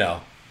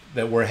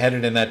we're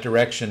headed in that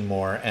direction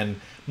more.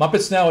 And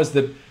Muppets Now is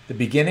the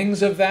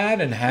beginnings of that,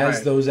 and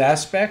has those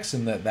aspects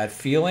and that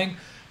feeling.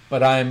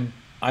 But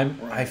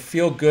I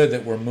feel good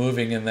that we're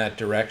moving in that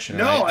direction.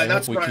 No, and I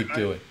hope we keep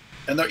doing.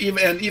 And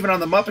even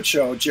on the Muppet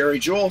Show, Jerry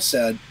Jewell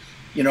said,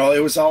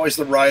 it was always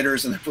the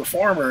writers and the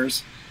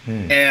performers.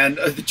 And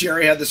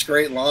Jerry had this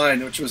great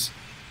line, which was,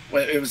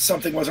 it was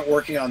something wasn't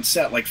working on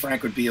set, like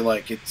Frank would be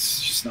like,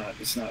 it's not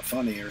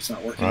funny, or it's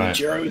not working. Right.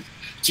 And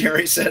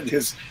Jerry said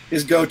his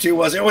go-to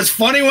was, it was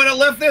funny when it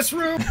left this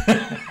room.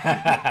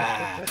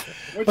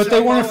 But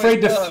they weren't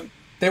afraid to.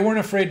 They weren't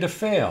afraid to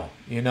fail,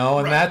 you know,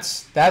 and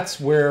that's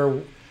where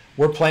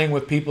we're playing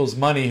with people's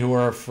money who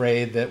are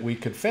afraid that we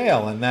could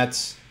fail, and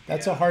that's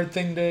a hard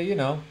thing to, you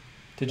know,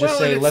 to just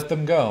say let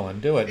them go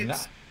and do it. And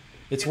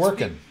it's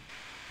working.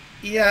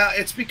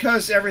 It's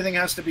because everything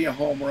has to be a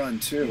home run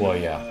too. Well,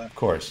 of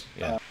course,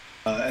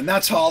 and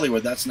that's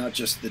Hollywood. That's not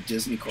just the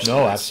Disney Corporation.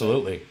 No,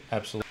 absolutely.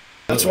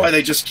 That's why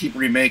they just keep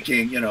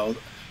remaking. You know,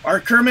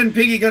 are Kermit and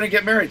Piggy going to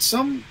get married?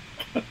 Some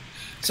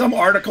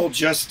article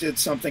just did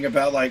something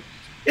about, like,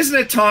 isn't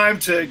it time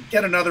to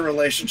get another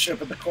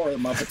relationship at the core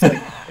of the Muppets?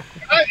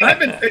 Like, I've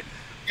been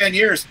 10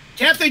 years.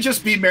 Can't they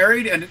just be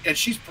married and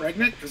she's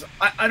pregnant? Because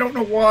I don't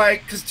know why.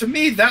 Because to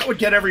me, that would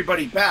get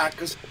everybody back.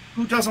 Because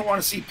who doesn't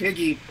want to see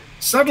Piggy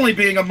suddenly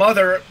being a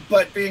mother,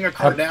 but being a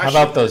Kardashian? How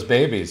about those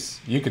babies?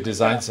 You could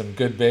design some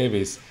good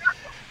babies.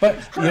 But,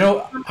 you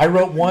know, I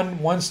wrote one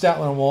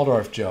Statler and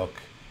Waldorf joke,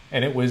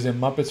 and it was in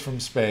Muppets from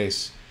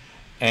Space.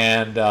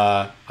 And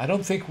I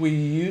don't think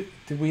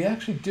did we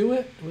actually do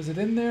it? Was it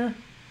in there?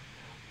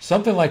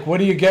 Something like, what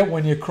do you get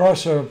when you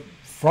cross a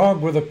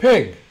frog with a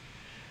pig?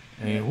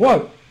 And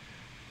what?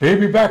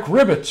 Baby back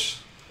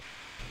ribbits.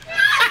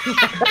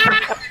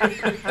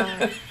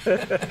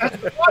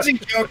 That's a pausing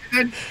joke, and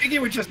then Piggy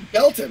would just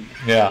belt him.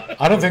 Yeah,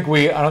 I don't think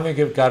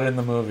it got in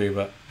the movie,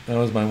 but that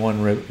was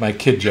my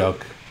kid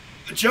joke.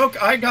 The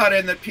joke I got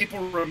in that people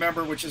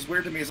remember, which is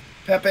weird to me, is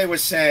Pepe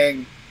was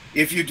saying,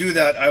 if you do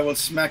that, I will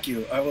smack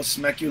you. I will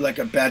smack you like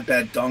a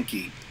bad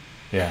donkey.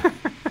 Yeah.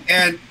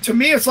 And to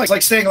me, it's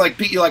like saying, like,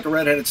 beat you like a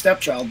redheaded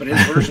stepchild, but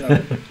his version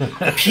of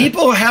it.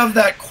 People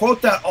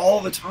quote that all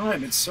the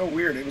time. It's so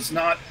weird. It was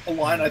not a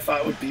line I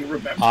thought would be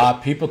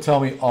remembered. People tell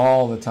me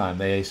all the time.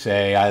 They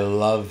say, I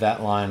love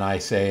that line. I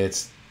say,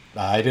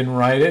 I didn't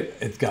write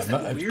it.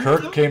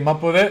 Kirk came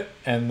up with it,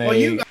 and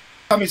they...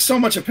 Well, so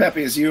much of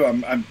Pepe is you.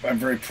 I'm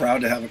very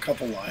proud to have a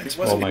couple lines. It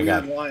wasn't a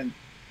weird line.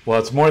 Well,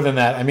 it's more than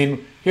that. I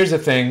mean, here's the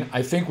thing.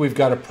 I think we've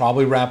got to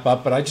probably wrap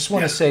up, but I just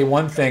want to say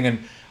one thing, and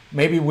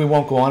maybe we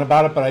won't go on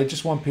about it, but I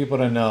just want people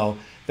to know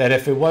that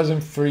if it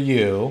wasn't for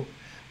you,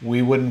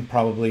 we wouldn't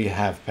probably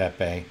have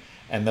Pepe.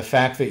 And the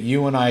fact that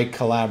you and I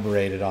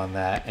collaborated on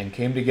that and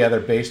came together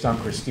based on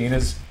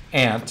Christina's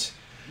aunt,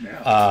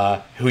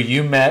 who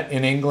you met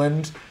in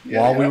England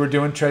while we were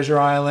doing Treasure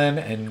Island,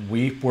 and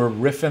we were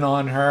riffing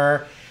on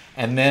her,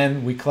 and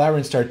then we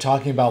collaborated and started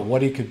talking about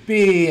what he could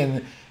be,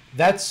 and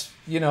that's,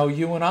 you know,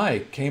 you and I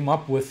came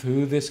up with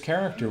who this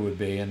character would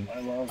be. And I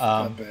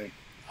love Pepe.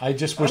 I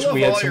just wish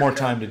we had some more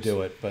time to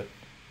do it, but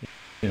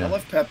you know. I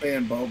love Pepe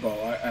and Bobo.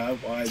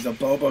 The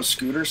Bobo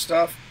scooter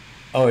stuff.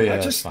 Oh yeah,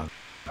 that's fun.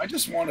 I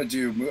just want to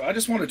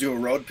do a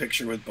road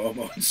picture with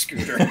Bobo and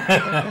Scooter.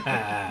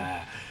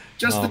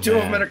 Just the two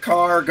of them in a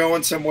car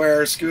going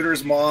somewhere.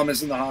 Scooter's mom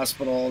is in the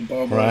hospital, and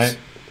Bobo's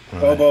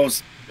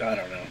I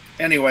don't know.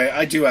 Anyway,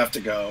 I do have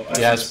to go.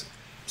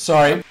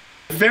 Sorry.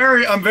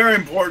 I'm very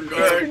important.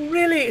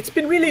 It's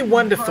been really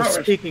wonderful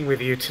speaking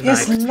with you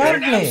tonight. It's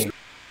lovely.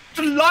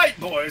 Delight,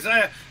 boys.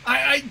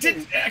 I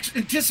didn't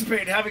actually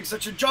anticipate having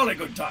such a jolly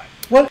good time.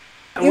 Well,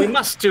 we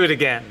must do it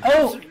again.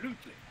 Oh, absolutely.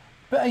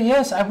 But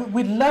yes,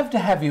 we'd love to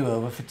have you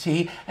over for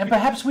tea, and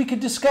perhaps we could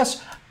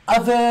discuss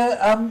other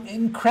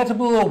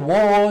incredible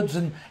awards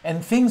and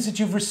things that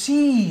you've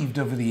received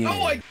over the years.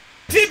 Oh, I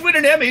did win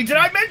an Emmy. Did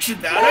I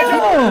mention that? Oh, I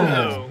didn't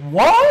know.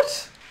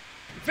 What?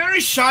 Very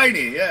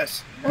shiny,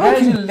 yes.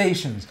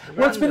 Congratulations.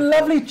 Well, it's been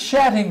lovely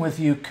chatting with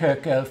you,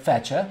 Kirk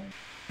Thatcher.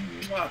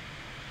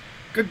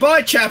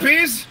 Goodbye,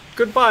 chappies.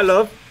 Goodbye,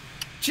 love.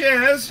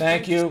 Cheers.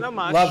 Thank you. So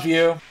much. Love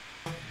you.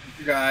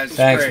 You guys.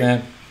 Thanks,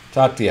 man.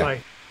 Talk to you.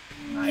 Bye.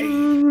 Bye.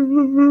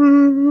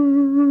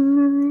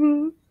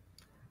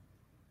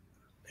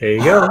 There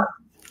you go.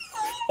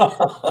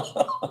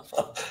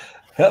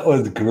 That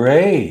was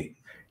great.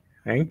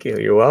 Thank you.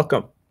 You're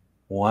welcome.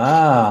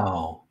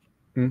 Wow.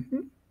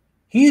 Mm-hmm.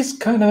 He's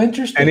kind of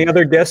interesting. Any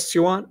other guests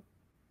you want?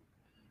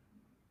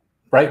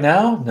 Right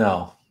now?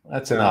 No.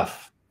 That's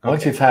enough.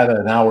 Once you've had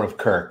an hour of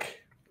Kirk,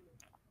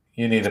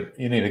 you need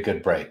a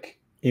good break.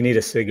 You need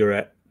a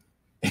cigarette.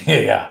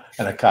 Yeah,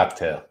 and a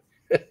cocktail.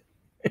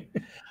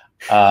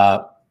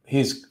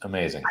 He's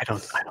amazing. I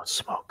don't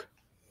smoke.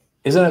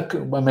 Isn't it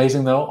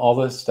amazing though? All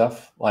this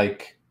stuff,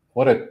 like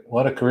what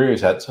a career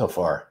he's had so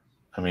far.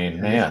 I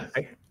mean, man.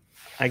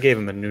 I gave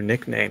him a new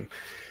nickname,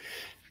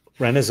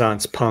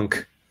 Renaissance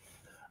Punk.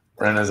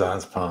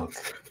 Renaissance Punk.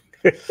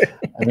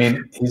 I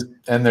mean,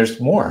 there's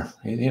more.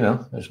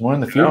 There's more in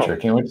the future.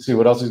 Can't wait to see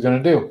what else he's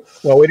going to do.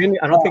 Well,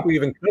 I don't think we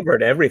even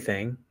covered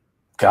everything.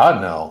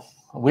 God no,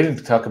 we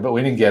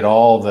didn't get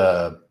all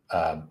the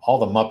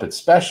Muppet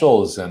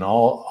specials and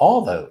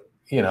all the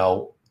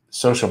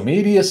social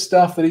media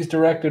stuff that he's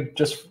directed.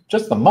 Just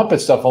the Muppet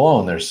stuff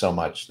alone. There's so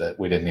much that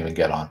we didn't even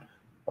get on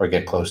or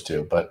get close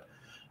to. But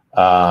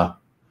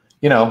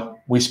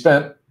we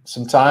spent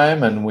some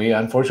time, and we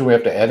unfortunately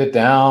have to edit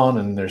down,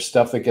 and there's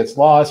stuff that gets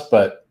lost.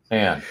 But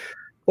man,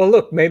 Well,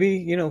 look,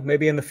 maybe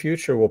in the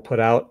future we'll put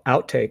out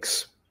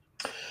outtakes.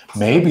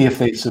 Maybe if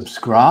they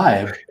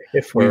subscribe,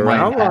 if we're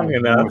around long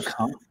enough,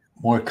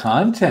 more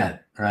content,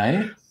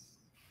 right?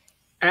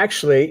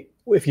 Actually,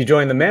 if you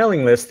join the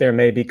mailing list, there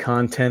may be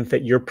content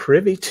that you're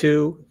privy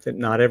to that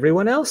not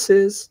everyone else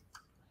is.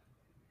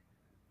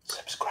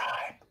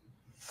 Subscribe.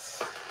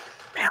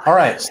 All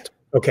right.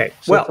 Okay.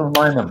 So well, to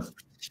remind them.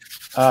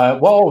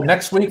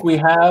 Next week we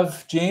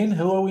have Gene.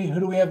 Who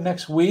do we have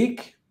next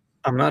week?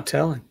 I'm not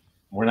telling.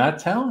 We're not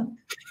telling.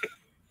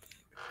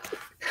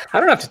 I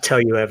don't have to tell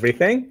you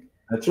everything.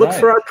 That's Look right.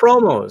 for our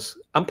promos.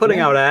 I'm putting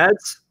out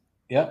ads.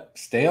 Yep.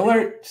 Stay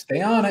alert.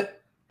 Stay on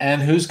it.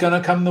 And who's going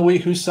to come the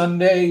week? Who's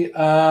Sunday,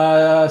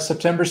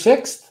 September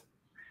 6th?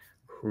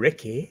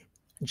 Ricky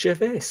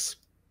Gervais.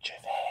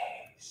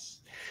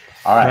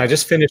 All right. And I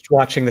just finished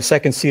watching the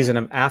second season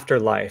of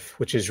Afterlife,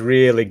 which is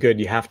really good.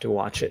 You have to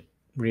watch it.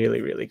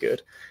 Really, really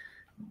good.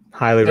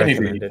 Highly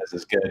recommend it. This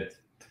is good.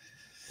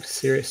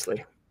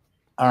 Seriously.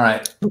 All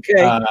right.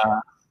 Okay.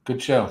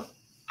 Good show.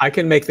 I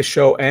can make the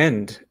show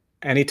end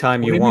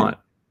anytime you want.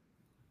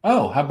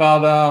 Oh, how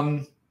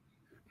about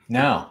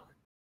now?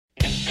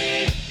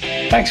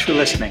 Thanks for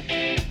listening.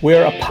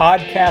 We're a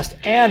podcast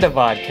and a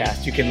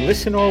vodcast. You can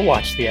listen or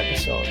watch the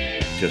episode.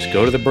 Just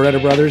go to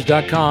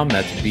theberettabrothers.com.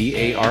 That's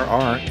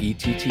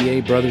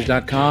BARRETTA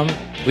brothers.com.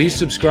 Please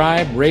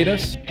subscribe, rate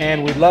us.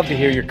 And we'd love to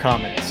hear your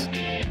comments.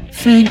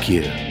 Thank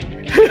you.